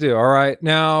 Here's what we do, all right?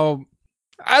 Now,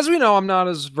 as we know, I'm not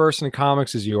as versed in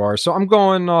comics as you are, so I'm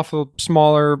going off a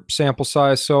smaller sample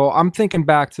size. So I'm thinking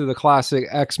back to the classic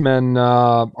X-Men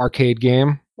arcade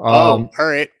game. All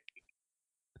right.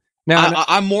 Now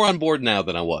I'm more on board now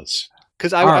than I was.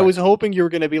 Because I was hoping you were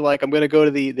going to be like, I'm going to go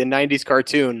to the 90s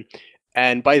cartoon.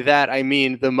 And by that, I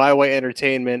mean the My Way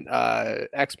Entertainment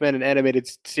X-Men and animated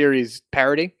series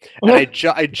parody. And I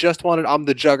just wanted I'm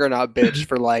the Juggernaut bitch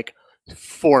for like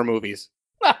 4 movies.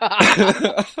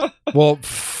 Well,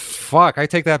 fuck, I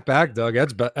take that back, Doug.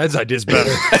 Ed's idea's better.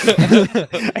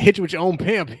 I hit you with your own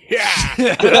pimp. Yeah.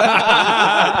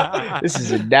 This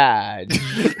is a Dodge.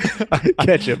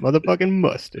 Ketchup, motherfucking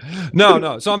mustard.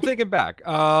 No. So I'm thinking back.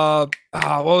 What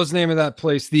was the name of that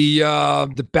place? The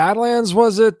Badlands,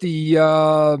 was it?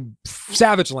 The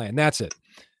Savage Land. That's it.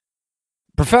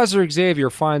 Professor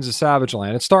Xavier finds the Savage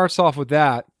Land. It starts off with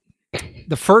that.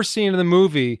 The first scene of the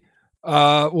movie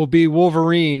will be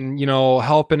Wolverine,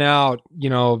 helping out.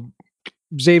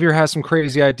 Xavier has some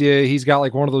crazy idea. He's got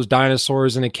like one of those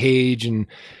dinosaurs in a cage, and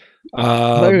I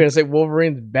thought you were gonna say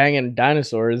Wolverine's banging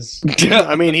dinosaurs.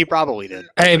 I mean, he probably did.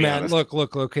 Hey man, look.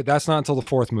 Okay, that's not until the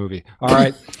 4th movie. All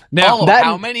right. Now,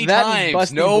 how many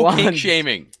times? No kink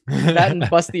shaming. That and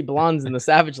busty blondes in the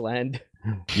Savage Land.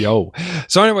 Yo.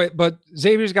 So anyway, but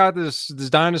Xavier's got this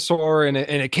dinosaur in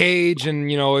a cage,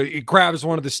 and it grabs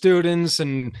one of the students,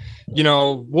 and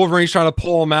Wolverine's trying to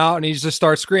pull him out, and he just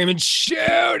starts screaming,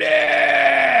 "Shoot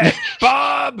it,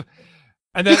 Bob!"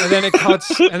 And then it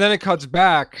cuts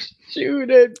back.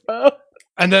 Shoot it, Bob.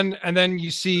 And then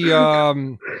you see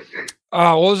what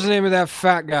was the name of that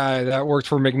fat guy that worked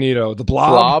for Magneto? The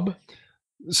Blob.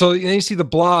 So then you see the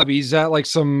Blob. He's at like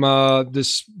some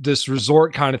this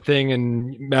resort kind of thing,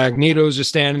 and Magneto's just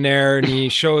standing there, and he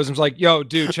shows him like, "Yo,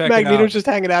 dude, check it out." Magneto's just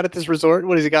hanging out at this resort.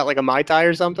 What has he got? Like a Mai Tai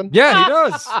or something? Yeah, he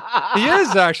does. He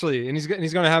is actually, and he's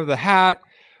going to have the hat.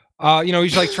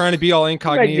 He's like trying to be all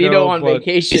incognito. Magneto on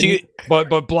vacation. But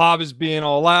Blob is being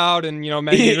all loud, and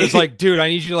Magneto's like, "Dude, I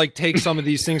need you to like take some of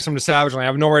these things from the Savage Land. I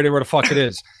have no idea where the fuck it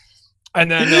is."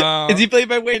 And then is he played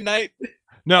by Wayne Knight?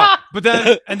 No, but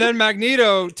then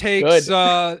Magneto takes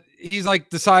he's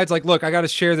like decides like, look, I got to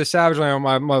share the Savage Land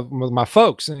with my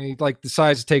folks, and he like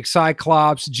decides to take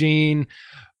Cyclops, Jean,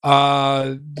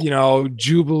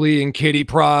 Jubilee and Kitty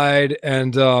Pryde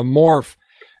and Morph,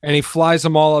 and he flies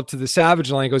them all up to the Savage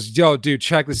Land. He goes, "Yo, dude,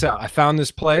 check this out. I found this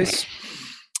place,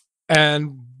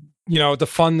 and to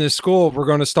fund this school, we're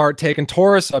going to start taking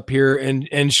tourists up here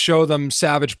and show them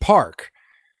Savage Park.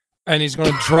 And he's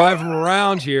going to drive them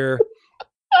around here.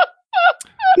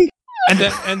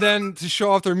 And then to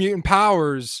show off their mutant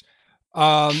powers,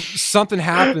 something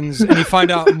happens and you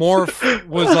find out Morph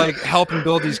was like helping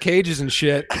build these cages and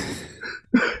shit.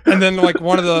 And then like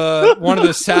one of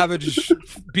the savage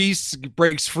beasts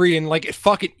breaks free and like it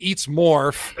fucking eats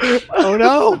Morph. Oh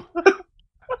no.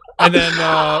 And then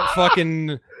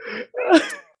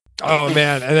oh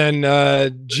man, and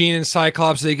then Jean and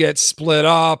Cyclops, they get split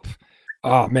up.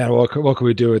 Oh man, what can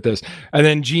we do with this? And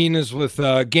then Jean is with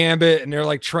Gambit, and they're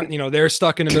like, they're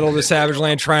stuck in the middle of the Savage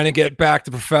Land trying to get back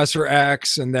to Professor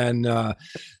X. And then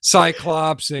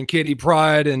Cyclops and Kitty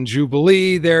Pryde and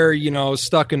Jubilee, they're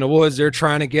stuck in the woods. They're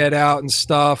trying to get out and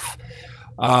stuff.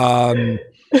 What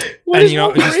is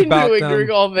Wolverine doing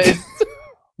during all this?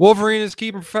 Wolverine is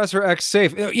keeping Professor X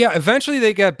safe. Yeah, eventually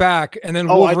they get back, and then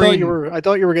Wolverine. I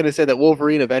thought you were going to say that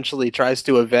Wolverine eventually tries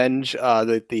to avenge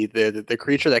the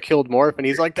creature that killed Morph, and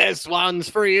he's like, "This one's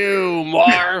for you,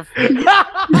 Morph."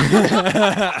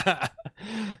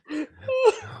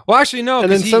 Well, actually, no.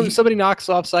 And then somebody knocks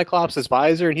off Cyclops'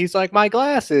 visor, and he's like, "My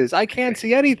glasses! I can't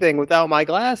see anything without my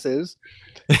glasses."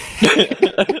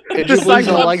 And Jubilee's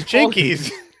all like Jinkies.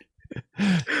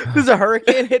 Does a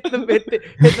hurricane hit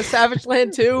the Savage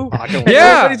Land too?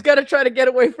 Yeah, everybody's got to try to get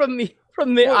away from the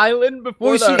island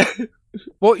before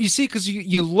Well, you see, because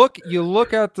you look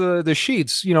at the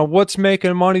sheets. What's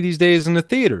making money these days in the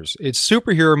theaters? It's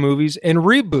superhero movies and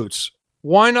reboots.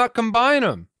 Why not combine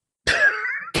them?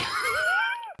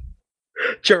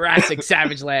 Jurassic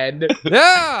Savage Land.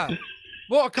 Yeah.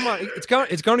 Well, come on, it's going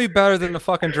to be better than the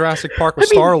fucking Jurassic Park with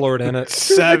Star-Lord in it.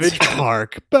 Savage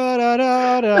Park.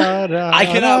 I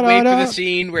cannot wait for the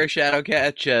scene where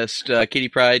Shadowcat Kitty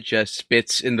Pryde just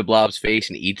spits in the Blob's face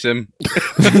and eats him.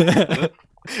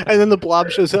 And then the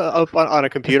Blob shows up on a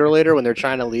computer later when they're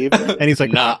trying to leave, and he's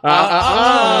like,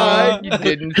 you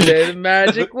didn't say the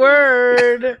magic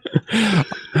word."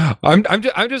 I'm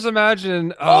just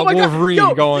imagining Wolverine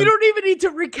God. going. You don't even need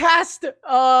to recast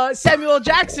Samuel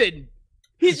Jackson.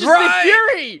 He's just right. Nick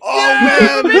Fury. Oh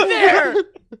man, in there.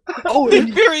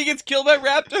 Nick Fury gets killed by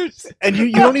raptors. And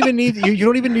you don't even need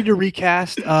to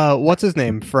recast what's his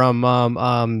name from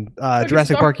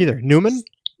Jurassic Park either. Newman.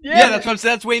 Yeah, that's what I'm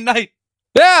saying. That's Wayne Knight.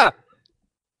 Yeah.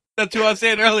 That's what I was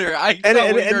saying earlier.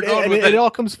 It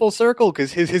all comes full circle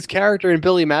because his character in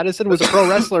Billy Madison was a pro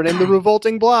wrestler named the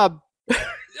Revolting Blob.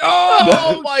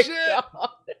 Oh my God.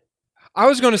 I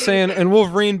was going to say, and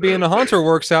Wolverine being a hunter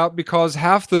works out because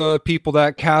half the people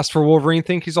that cast for Wolverine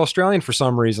think he's Australian for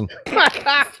some reason.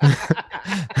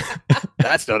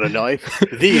 That's not a knife.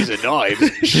 These are knives.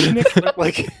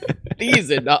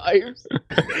 These are knives.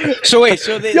 So wait,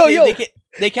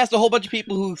 they cast a whole bunch of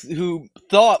people who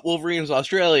thought Wolverine was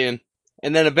Australian,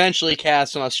 and then eventually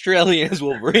cast an Australian as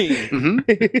Wolverine. Mm-hmm.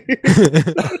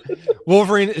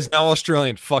 Wolverine is now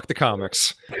Australian. Fuck the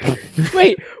comics.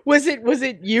 Wait, was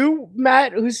it you,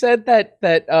 Matt, who said that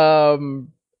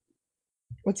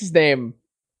what's his name?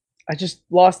 I just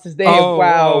lost his name.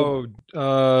 Wow.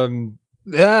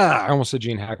 Yeah, I almost said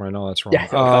Gene Hackman. No, that's wrong.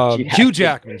 Yeah, Hugh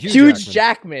Jackman. Huge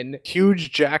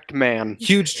jacked man.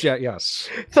 Yes.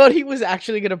 Thought he was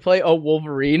actually going to play a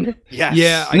Wolverine. Yes.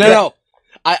 Yeah. No.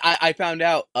 I found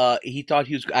out. He thought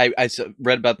he was. I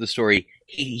read about the story.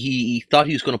 He thought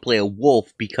he was going to play a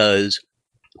wolf because,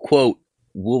 quote,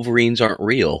 Wolverines aren't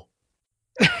real.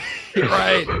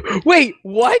 Right. Wait,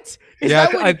 what? He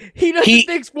doesn't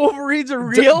think Wolverines are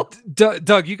real?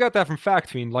 Doug, you got that from Fact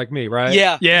Fiend like me, right?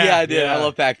 Yeah, I did. Yeah. I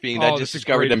love Fact Fiend. I just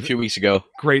discovered them a few weeks ago.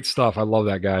 Great stuff. I love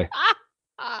that guy.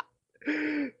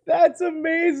 That's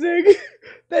amazing.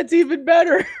 That's even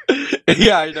better.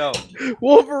 Yeah, I know.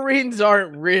 Wolverines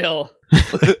aren't real.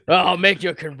 I'll make you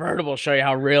a convertible, show you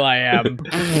how real I am.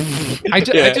 I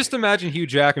just imagine Hugh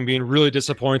Jackman being really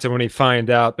disappointed when he find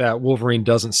out that Wolverine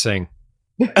doesn't sing.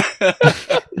 But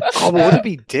what if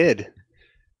he did?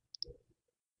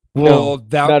 Well,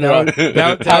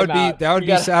 that would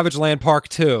be Savage Land Park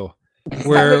 2,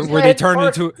 where they turned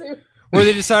into. Where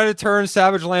they decided to turn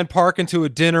Savage Land Park into a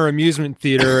dinner amusement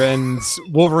theater, and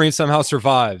Wolverine somehow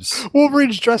survives.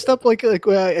 Wolverine's dressed up like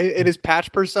in his patch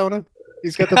persona.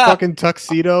 He's got the fucking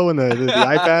tuxedo and the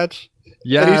eye patch.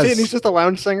 Yeah, and he's just a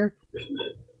lounge singer.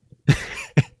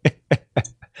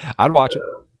 I'd watch it.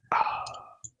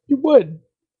 You would.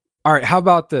 All right, how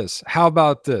about this?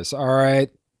 All right,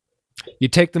 you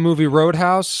take the movie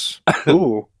Roadhouse.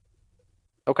 Ooh.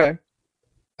 Okay.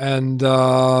 And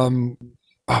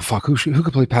oh fuck! Who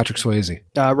could play Patrick Swayze?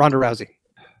 Ronda Rousey.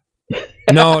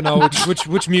 No.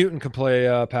 Which mutant could play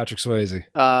Patrick Swayze?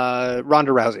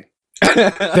 Ronda Rousey.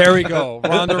 There we go.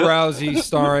 Ronda Rousey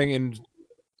starring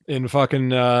in fucking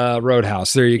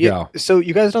Roadhouse. There you go. So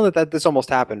you guys know that this almost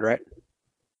happened, right?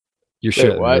 You're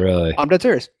shitting, really? I'm dead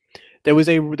serious. There was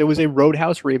a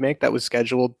Roadhouse remake that was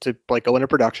scheduled to like go into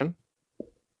production,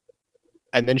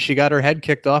 and then she got her head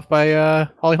kicked off by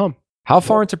Holly Holm. How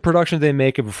far into production did they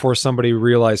make it before somebody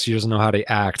realized she doesn't know how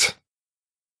to act?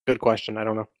 Good question. I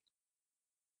don't know.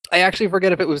 I actually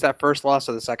forget if it was that first loss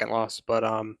or the second loss, but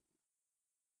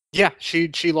yeah, she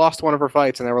lost one of her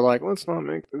fights, and they were like, "Let's not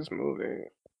make this movie."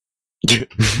 I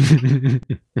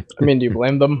mean, do you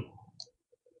blame them?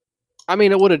 I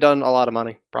mean, it would have done a lot of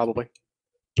money, probably.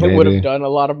 It would have done a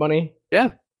lot of money.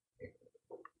 Yeah.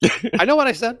 I know what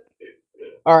I said.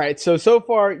 All right, so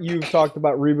far you've talked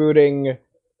about rebooting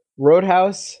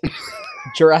Roadhouse,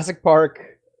 Jurassic Park,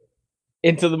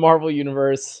 into the Marvel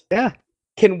Universe. Yeah.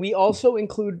 Can we also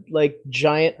include like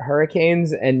giant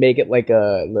hurricanes and make it like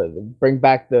bring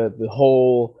back the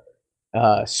whole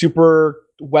super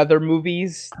weather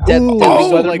movies? Deadly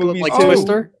weather movies like too?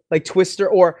 Twister? Like Twister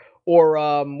or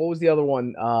what was the other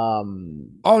one?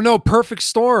 Oh no, Perfect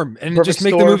Storm, and Perfect just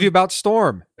make Storm. the movie about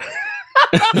Storm.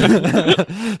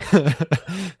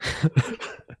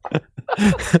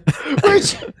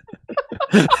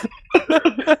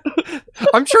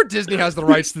 I'm sure Disney has the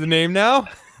rights to the name now.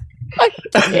 I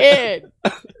can't.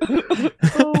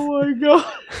 Oh my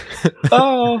god.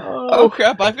 Oh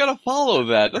crap! I've got to follow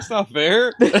that. That's not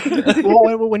fair.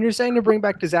 Well, when you're saying to bring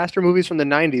back disaster movies from the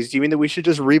 90s, do you mean that we should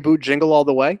just reboot Jingle All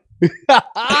the Way?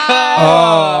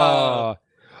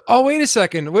 Oh, wait a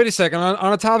second.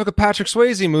 On a topic of Patrick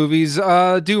Swayze movies,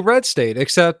 do Red State,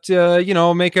 except,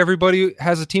 make everybody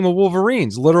has a team of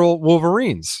Wolverines, literal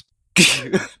Wolverines.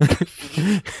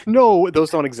 No, those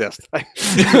don't exist.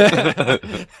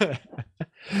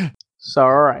 So,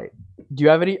 all right. Do you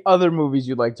have any other movies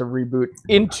you'd like to reboot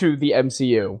into the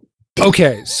MCU?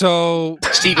 Okay, so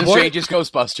Stephen Strange's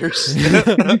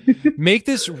Ghostbusters. Make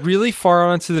this really far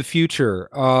out into the future,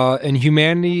 and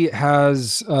humanity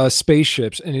has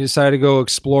spaceships, and they decide to go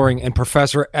exploring, and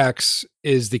Professor X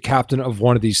is the captain of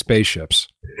one of these spaceships.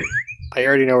 I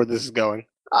already know where this is going.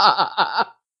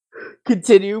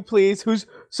 Continue, please.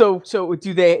 So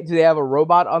do they have a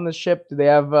robot on the ship? Do they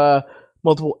have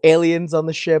multiple aliens on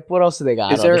the ship? What else do they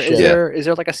got? Is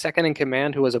there like a second in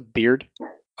command who has a beard?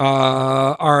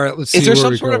 All right, let's see. Is there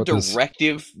some sort of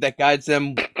directive that guides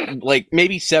them? Like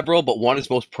maybe several, but one is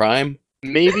most prime.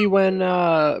 Maybe when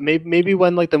maybe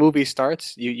when like the movie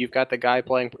starts, you've got the guy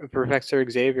playing Professor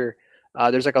Xavier.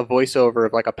 There's like a voiceover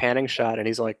of like a panning shot, and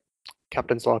he's like,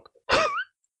 "Captain's log."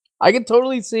 I can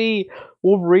totally see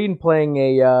Wolverine playing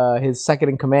his second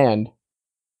in command.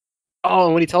 Oh,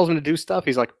 and when he tells him to do stuff,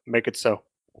 he's like, "Make it so."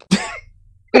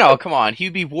 No, come on.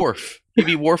 He'd be Worf. He'd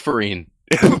be Warfarine.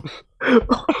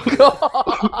 Oh,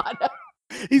 God.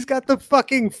 He's got the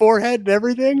fucking forehead and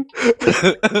everything.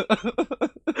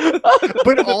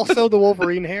 But also the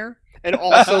Wolverine hair. And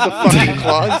also the fucking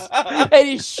claws. And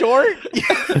he's short.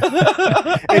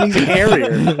 And he's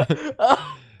hairier.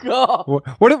 Oh, God.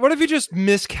 What if you just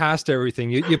miscast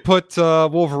everything? You put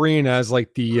Wolverine as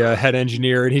like the head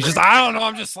engineer, and he's just, I don't know,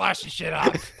 I'm just slashing shit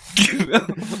up.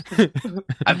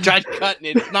 I've tried cutting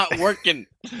it. It's not working.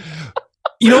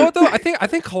 You know what though? I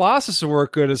think Colossus would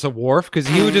work good as a Worf, because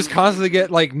he would just constantly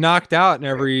get like knocked out in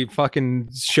every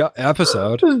fucking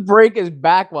episode. Just break his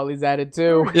back while he's at it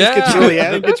too. Yeah, he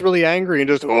gets really angry and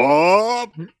just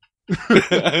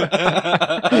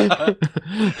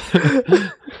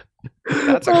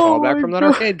That's a callback from that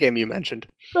arcade game you mentioned.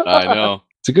 I know.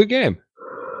 It's a good game.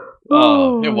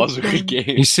 Oh, it was a good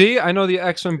game. You see, I know the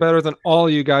X-Men better than all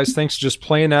you guys, thanks to just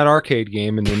playing that arcade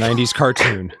game in the 90s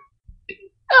cartoon.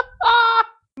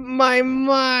 My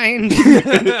mind.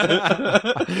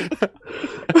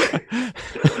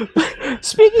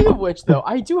 Speaking of which, though,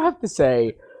 I do have to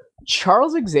say,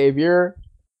 Charles Xavier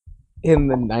in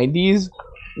the 90s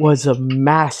was a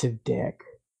massive dick.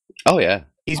 Oh, yeah.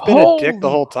 He's been a dick the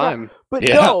whole time. But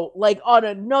no, like on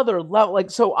another level.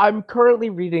 Like, so I'm currently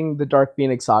reading the Dark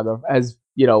Phoenix saga, as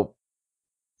you know,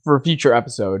 for a future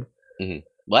episode. Mm-hmm.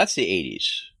 Well, that's the 80s.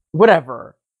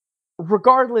 Whatever.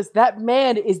 Regardless, that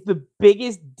man is the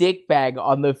biggest dickbag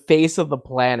on the face of the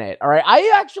planet. All right,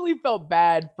 I actually felt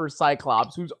bad for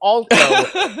Cyclops, who's also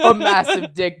a massive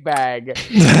dickbag.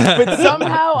 But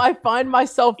somehow I find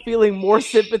myself feeling more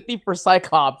sympathy for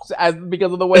Cyclops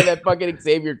because of the way that fucking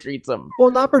Xavier treats him. Well,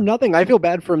 not for nothing. I feel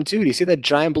bad for him too. Do you see that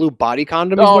giant blue body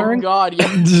condom he's wearing? Oh God, yeah.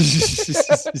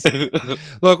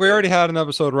 Look, we already had an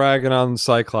episode ragging on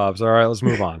Cyclops. All right, let's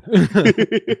move on.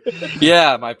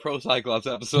 Yeah, my pro Cyclops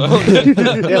episode.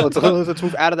 let's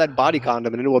move out of that body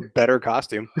condom and into a better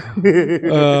costume.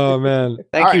 Oh man!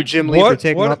 Thank you, Jim Lee, for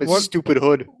taking off his stupid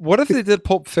hood. What if they did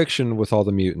Pulp Fiction with all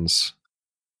the mutants?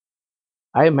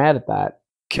 I am mad at that.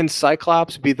 Can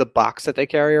Cyclops be the box that they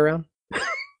carry around?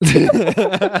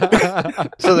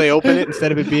 So they open it,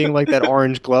 instead of it being like that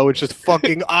orange glow, it's just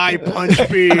fucking eye punch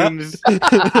beams.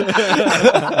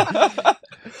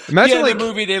 Imagine the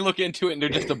movie, they look into it and they're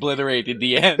just obliterated at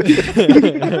the end.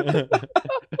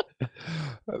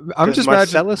 I'm just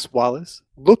Marcellus Wallace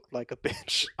looked like a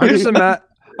bitch. I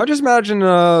just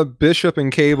imagine Bishop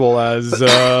and Cable as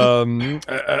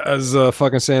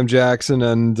fucking Sam Jackson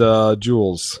and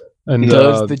Jules. And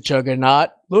does the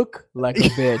Juggernaut look like a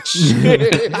bitch?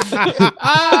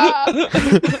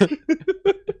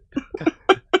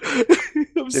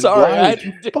 I'm sorry. I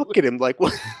didn't fucking him like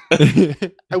what?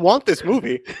 I want this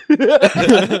movie.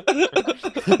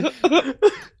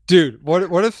 Dude,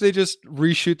 what if they just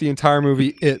reshoot the entire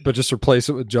movie but just replace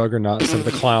it with Juggernaut instead of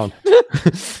the clown?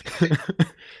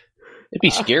 It'd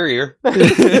be scarier.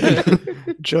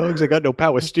 Jugs, I got no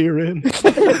power steering.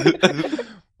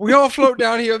 We all float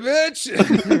down here, bitch.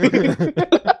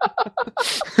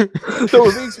 So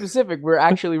we're being specific. We're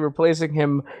actually replacing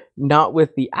him not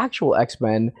with the actual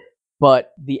X-Men,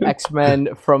 but the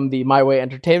X-Men from the My Way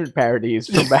Entertainment parodies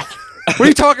from back. What are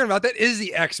you talking about? That is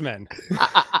the X-Men.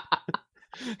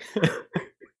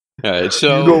 All right,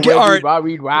 so you go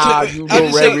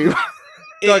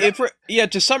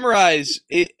to summarize,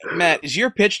 Matt, is your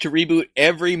pitch to reboot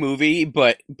every movie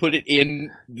but put it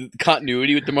in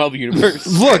continuity with the Marvel Universe?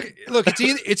 Look,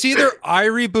 it's either I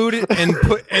reboot it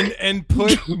and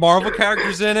put Marvel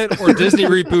characters in it, or Disney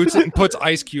reboots it and puts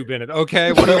Ice Cube in it.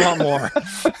 Okay, what do you want more?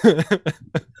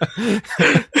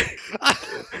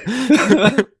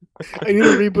 I need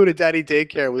to reboot a Daddy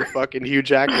Daycare with fucking Hugh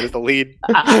Jackman as the lead.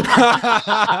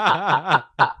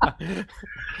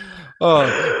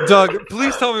 Oh, Doug,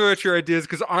 please tell me what your idea is,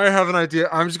 because I have an idea.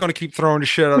 I'm just going to keep throwing the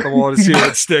shit out the wall to see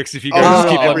what sticks. If you guys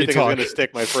keep letting me talk, everything is going to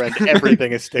stick, my friend.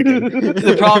 Everything is sticking.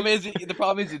 The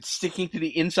problem is it's sticking to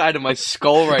the inside of my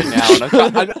skull right now,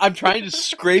 and I'm trying to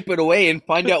scrape it away and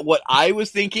find out what I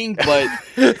was thinking, but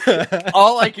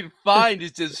all I can find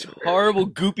is this horrible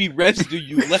goopy residue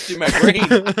you left in my brain.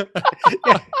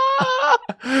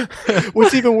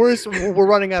 What's even worse, we're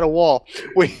running out of wall.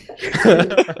 Wait.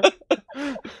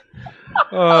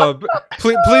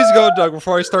 Please go, Doug,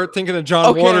 before I start thinking of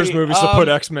John Waters movies to put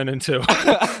X-Men into.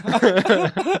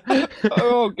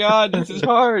 Oh God, this is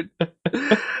hard.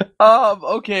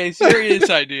 Okay, serious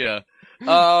idea.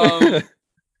 I mean,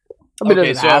 it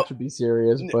doesn't have to be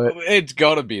serious, but it's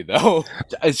gotta be though.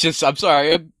 It's just, I'm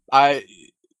sorry,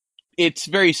 it's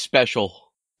very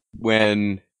special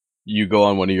when you go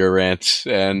on one of your rants,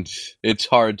 and it's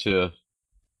hard to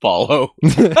follow.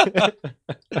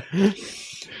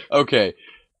 Okay.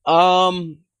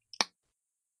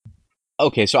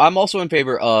 Okay, so I'm also in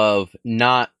favor of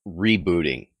not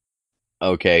rebooting.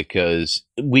 Okay, because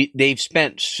they've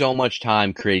spent so much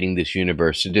time creating this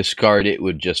universe. To discard it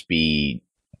would just be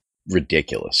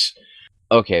ridiculous.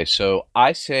 Okay, so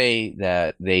I say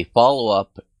that they follow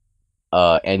up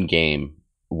Endgame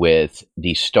with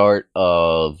the start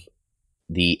of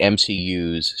the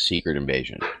MCU's Secret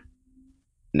Invasion.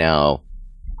 Now,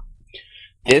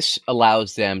 this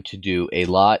allows them to do a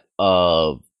lot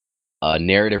of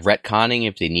narrative retconning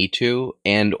if they need to,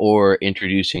 and or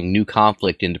introducing new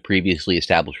conflict into previously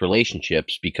established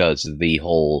relationships because of the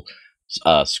whole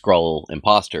Skrull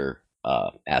imposter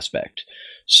aspect.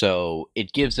 So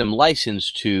it gives them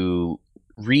license to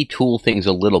retool things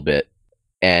a little bit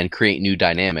and create new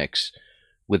dynamics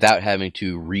without having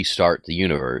to restart the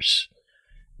universe.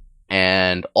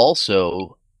 And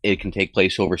also, it can take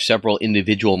place over several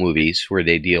individual movies where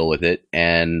they deal with it,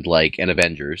 and like an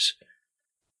Avengers.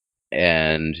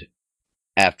 And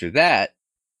after that,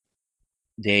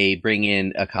 they bring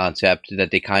in a concept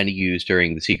that they kind of used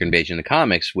during the Secret Invasion of the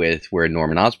comics with where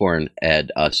Norman Osborn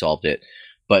had solved it.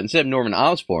 But instead of Norman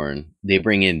Osborn, they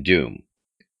bring in Doom.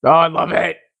 Oh, I love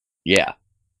it. Yeah.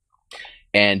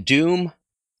 And Doom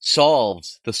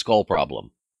solves the Skrull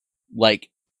problem. Like,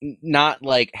 not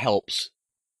like helps.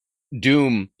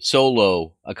 Doom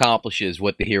solo accomplishes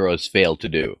what the heroes failed to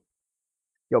do.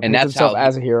 And that's how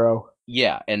as a hero.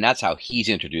 Yeah, and that's how he's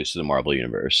introduced to the Marvel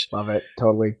Universe. Love it.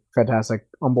 Totally. Fantastic.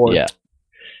 On board. Yeah.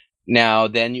 Now,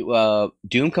 then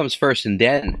Doom comes first and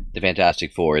then the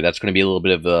Fantastic Four. That's going to be a little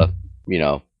bit of a,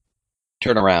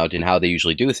 turnaround in how they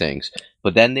usually do things.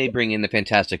 But then they bring in the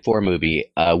Fantastic Four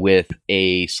movie with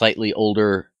a slightly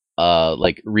older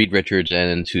like Reed Richards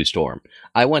and Sue Storm.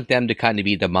 I want them to kind of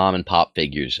be the mom and pop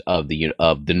figures of the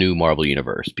new Marvel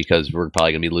Universe, because we're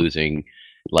probably going to be losing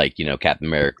like Captain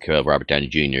America, Robert Downey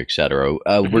Jr., etc.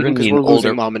 We're going to be losing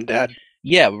older mom and dad.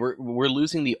 Yeah, we're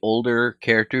losing the older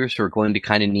characters who are going to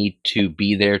kind of need to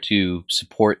be there to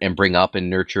support and bring up and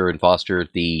nurture and foster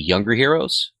the younger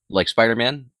heroes, like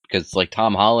Spider-Man, because like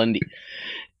Tom Holland,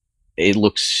 it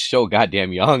looks so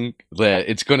goddamn young that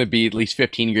it's going to be at least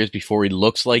 15 years before he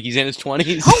looks like he's in his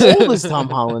 20s. How old is Tom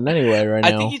Holland anyway right now?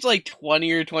 I think he's like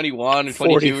 20 or 21 or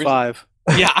 22. 45.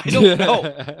 Yeah, I don't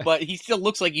know, but he still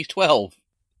looks like he's 12.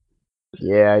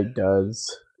 Yeah, he does.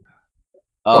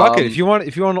 Fuck it. If you want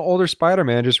an older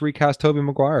Spider-Man, just recast Tobey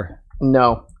Maguire.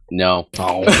 No.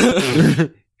 Oh.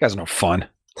 You guys are no fun.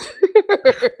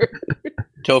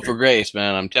 Topher Grace,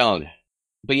 man, I'm telling you.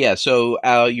 But yeah, so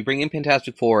you bring in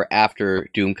Fantastic Four after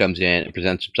Doom comes in and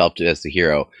presents himself as the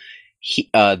hero.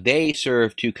 They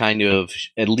serve to kind of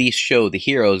at least show the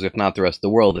heroes, if not the rest of the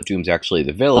world, that Doom's actually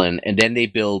the villain, and then they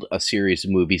build a series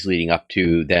of movies leading up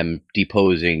to them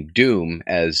deposing Doom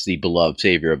as the beloved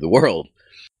savior of the world.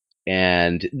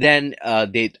 And then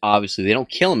they don't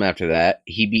kill him after that.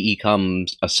 He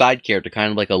becomes a side character,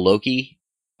 kind of like a Loki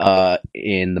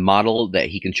in the model that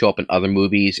he can show up in other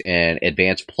movies and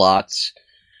advance plots.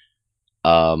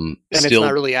 And it's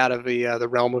not really out of the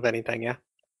realm of anything, yeah?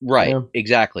 Right, yeah.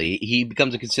 Exactly. He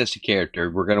becomes a consistent character.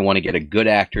 We're going to want to get a good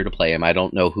actor to play him. I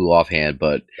don't know who offhand,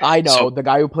 but... I know, the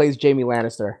guy who plays Jaime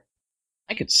Lannister.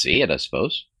 I could see it, I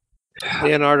suppose.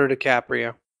 Leonardo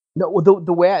DiCaprio. No,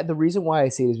 the reason why I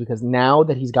say it is because now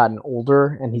that he's gotten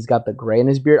older and he's got the gray in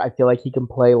his beard, I feel like he can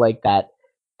play like that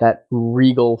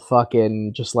regal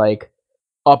fucking just like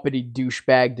uppity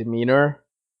douchebag demeanor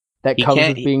that comes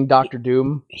with being Dr.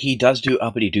 Doom. He does do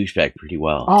uppity douchebag pretty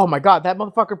well. Oh my god, that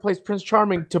motherfucker plays Prince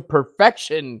Charming to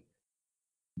perfection.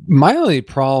 My only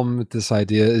problem with this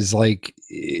idea is like,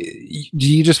 do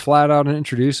you just flat out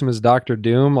introduce him as Dr.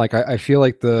 Doom? Like, I feel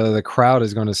like the crowd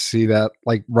is going to see that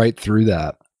like right through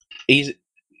that. He's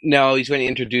going to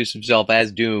introduce himself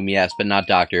as Doom, yes, but not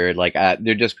Doctor. Like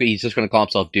he's just going to call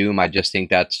himself Doom. I just think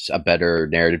that's a better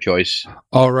narrative choice.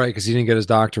 Oh, right, because he didn't get his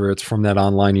doctorates from that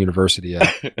online university yet.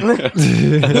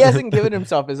 He hasn't given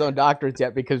himself his own doctorates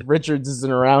yet because Richards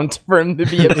isn't around for him to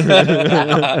be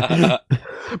a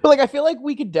But like, I feel like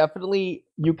you can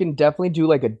definitely do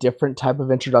like a different type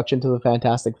of introduction to the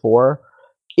Fantastic Four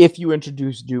if you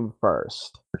introduce Doom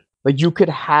first. Like, you could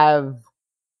have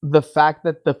the fact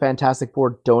that the Fantastic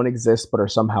Four don't exist but are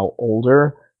somehow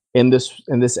older in this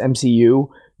MCU,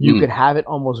 you could have it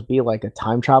almost be like a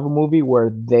time travel movie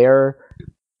where they're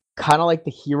kind of like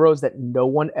the heroes that no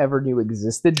one ever knew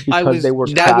existed because they were.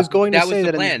 That was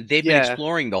the plan. They've been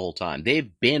exploring the whole time.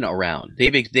 They've been around.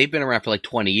 They've been around for like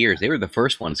 20 years. They were the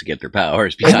first ones to get their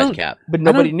powers besides Cap. But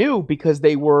nobody knew because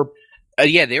they were.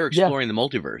 They were exploring the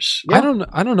multiverse. Yeah.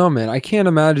 I don't know, man. I can't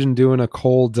imagine doing a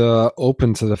cold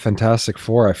open to the Fantastic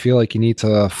Four. I feel like you need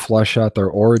to flesh out their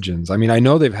origins. I mean, I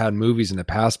know they've had movies in the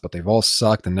past, but they've all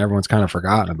sucked and everyone's kind of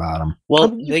forgotten about them. Well,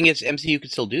 the thing is, MCU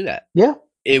could still do that. Yeah.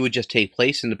 It would just take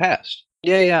place in the past.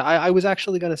 Yeah. I was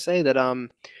actually going to say that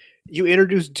you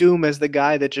introduce Doom as the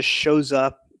guy that just shows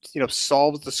up,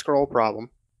 solves the Skrull problem.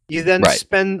 You then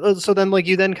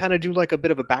you then kind of do like a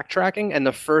bit of a backtracking, and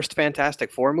the first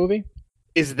Fantastic Four movie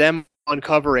is them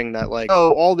uncovering that, like,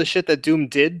 all the shit that Doom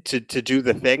did to do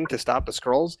the thing to stop the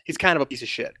Skrulls, he's kind of a piece of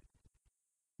shit.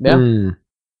 Yeah.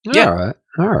 Yeah.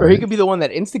 All right. Or he could be the one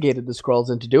that instigated the Skrulls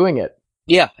into doing it.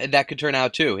 Yeah, and that could turn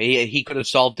out too. He could have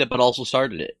solved it, but also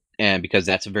started it, and because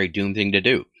that's a very Doom thing to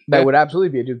do. That would absolutely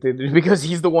be a Doom thing to do, because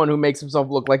he's the one who makes himself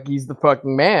look like he's the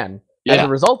fucking man as a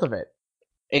result of it.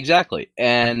 Exactly,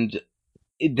 and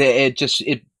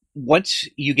once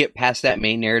you get past that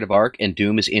main narrative arc and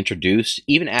Doom is introduced,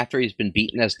 even after he's been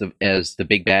beaten as the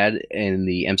big bad in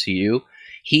the MCU,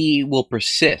 he will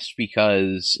persist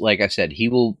because, like I said, he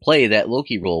will play that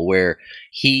Loki role where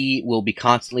he will be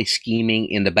constantly scheming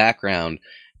in the background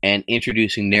and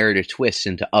introducing narrative twists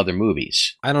into other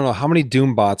movies. I don't know, how many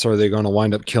Doom bots are they going to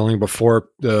wind up killing before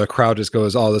the crowd just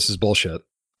goes, oh, this is bullshit?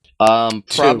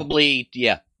 Probably,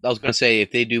 yeah. I was going to say,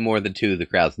 if they do more than 2, the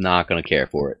crowd's not going to care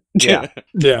for it. Yeah.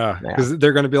 Yeah. Because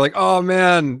they're going to be like, oh,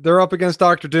 man, they're up against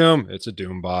Dr. Doom. It's a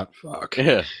Doom bot. Fuck.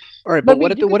 Yeah. All right, but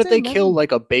what if they kill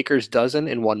like a baker's dozen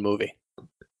in one movie?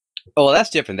 Oh, well, that's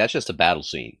different. That's just a battle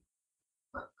scene.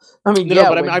 I mean,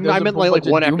 but I meant like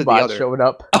one after the other. Showing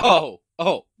up.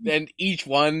 Oh, and each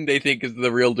one they think is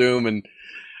the real Doom, and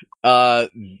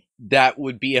that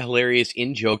would be a hilarious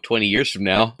in-joke 20 years from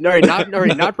now.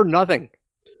 Not for nothing.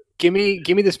 Give me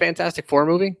this Fantastic Four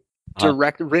movie,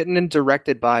 written and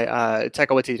directed by Taika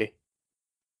Waititi.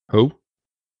 Who?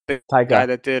 The guy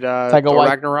that did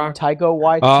Ragnarok. Taika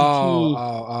Waititi.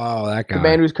 Oh, that guy. The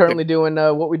man who's currently doing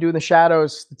What We Do in the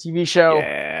Shadows, the TV show.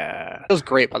 Yeah. was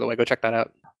great, by the way. Go check that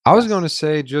out. I was going to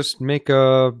say just make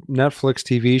a Netflix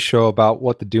TV show about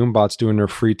what the Doombots do in their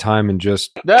free time and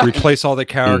just replace all the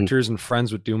characters and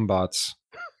friends with Doombots.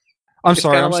 I'm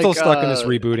sorry, I'm still stuck in this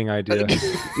rebooting idea.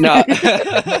 No.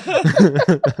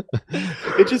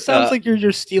 It just sounds like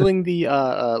you're stealing the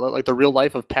like the real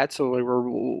life of Pets or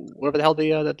whatever the hell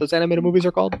those animated movies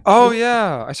are called. Oh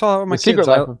yeah, I saw that with my Secret kids.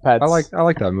 Life of Pets. I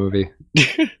like that movie.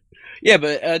 Yeah,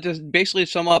 but to basically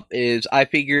sum up is I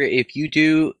figure if you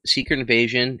do Secret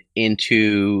Invasion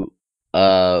into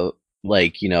Save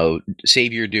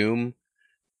Your Doom,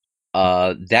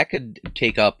 that could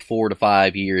take up 4 to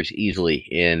 5 years easily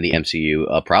in the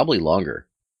MCU, probably longer.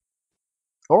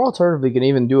 Or alternatively, you can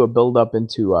even do a build up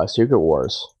into Secret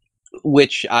Wars,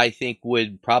 which I think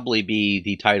would probably be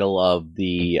the title of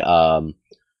the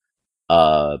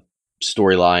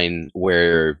storyline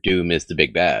where Doom is the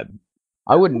big bad.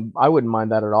 I wouldn't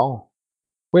mind that at all.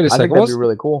 Wait a second, I think that'd be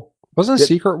really cool. Wasn't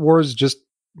Secret Wars just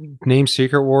named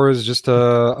Secret Wars just to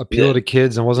appeal to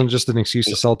kids and wasn't just an excuse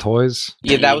to sell toys?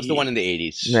 Yeah, that was the one in the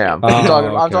 80s. Yeah, I'm talking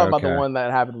about the one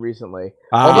that happened recently.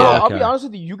 Although I'll be honest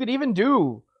with you, you could even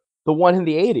do the one in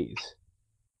the 80s.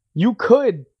 You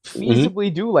could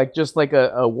feasibly do just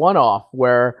a one-off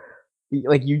where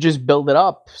you just build it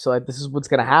up so like this is what's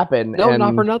gonna happen. No,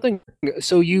 not for nothing.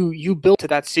 So you built to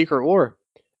that Secret War.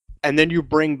 And then you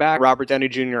bring back Robert Downey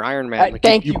Jr. Iron Man.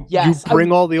 Thank you. Yes, you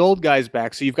bring all the old guys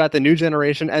back, so you've got the new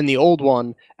generation and the old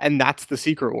one, and that's the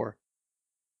Secret War.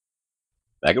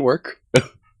 That could work.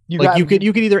 You could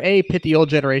either pit the old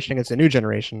generation against the new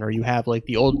generation, or you have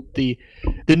the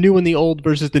new and the old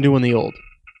versus the new and the old,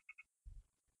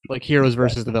 like heroes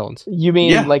versus the villains. You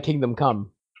mean like Kingdom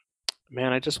Come?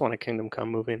 Man, I just want a Kingdom Come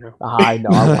movie now. I know.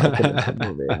 I want a Kingdom Come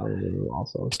movie.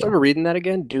 Also, started reading that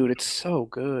again, dude. It's so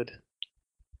good.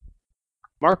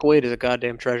 Mark Waid is a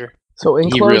goddamn treasure. So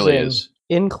in closing, really is.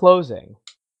 In closing,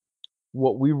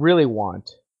 what we really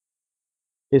want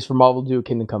is for Marvel to do a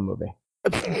Kingdom Come movie.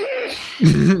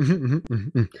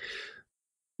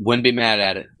 Wouldn't be mad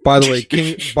at it. By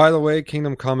the way,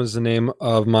 Kingdom Come is the name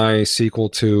of my sequel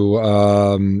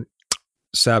to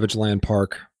Savage Land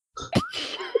Park.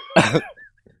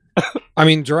 I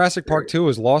mean, Jurassic Park 2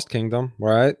 is Lost Kingdom,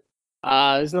 right?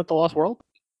 Isn't that the Lost World?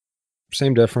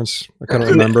 Same difference. I couldn't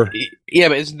remember. Yeah,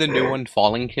 but isn't the new one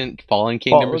Fallen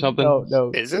Kingdom or something?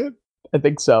 No. Is it? I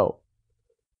think so.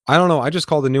 I don't know. I just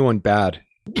call the new one bad.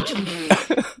 You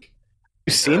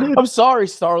seen it? I'm sorry,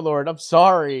 Star-Lord. I'm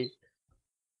sorry.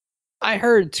 I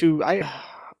heard too.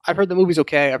 I've heard the movie's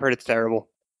okay. I've heard it's terrible.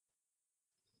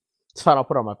 It's fine. I'll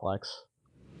put it on my Plex.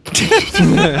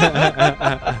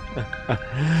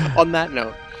 On that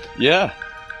note. Yeah.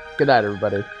 Good night,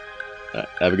 everybody.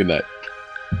 Have a good night.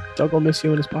 Doug will miss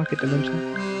you in his pocket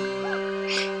dimension.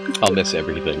 I'll miss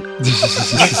everything.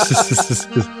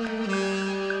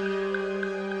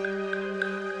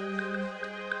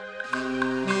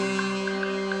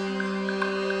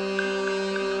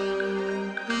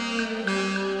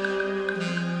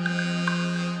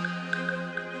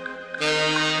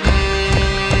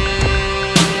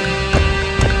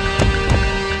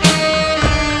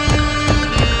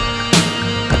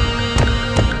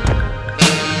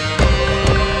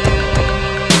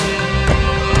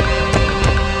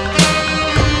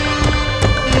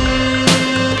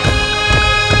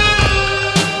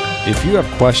 If you have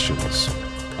questions,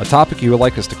 a topic you would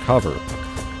like us to cover,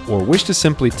 or wish to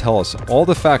simply tell us all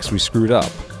the facts we screwed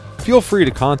up, feel free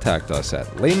to contact us at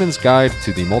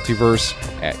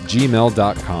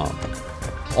laymansguidetothemultiverse@gmail.com.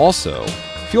 Also,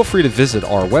 feel free to visit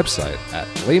our website at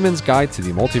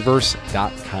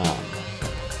laymansguidetothemultiverse.com.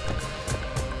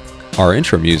 Our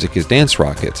intro music is Dance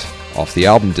Rocket, off the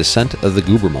album Descent of the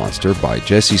Goober Monster by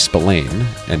Jesse Spillane,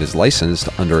 and is licensed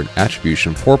under an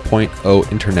Attribution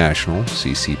 4.0 International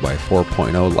CC by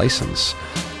 4.0 license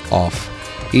off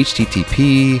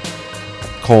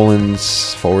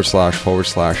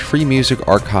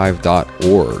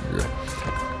http://freemusicarchive.org.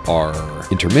 Our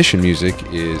intermission music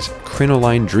is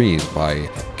Crinoline Dreams by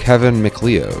Kevin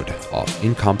MacLeod off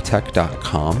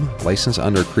Incompetech.com, licensed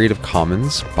under Creative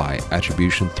Commons by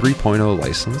Attribution 3.0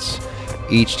 license,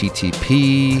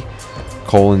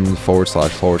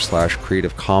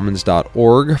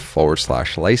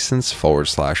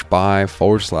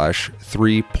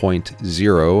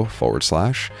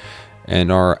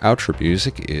 and our outro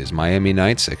music is Miami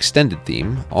Nights Extended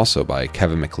Theme, also by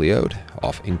Kevin MacLeod,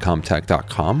 off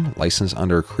Incompetech.com, licensed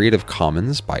under Creative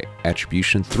Commons by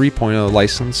Attribution 3.0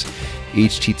 license,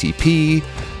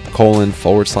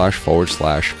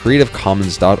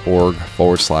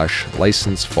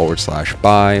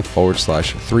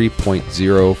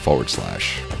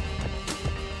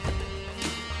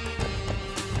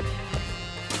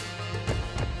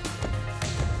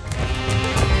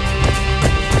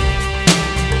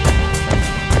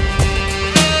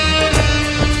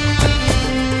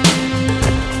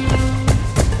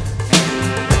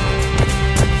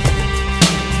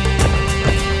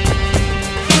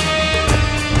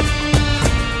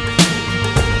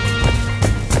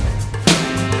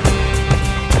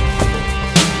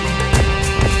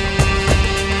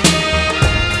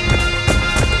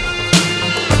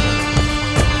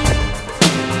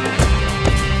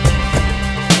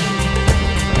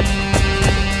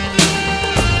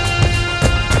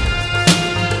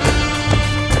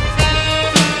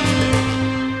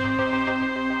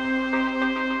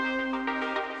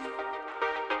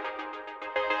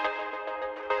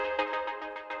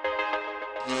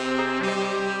 Bye.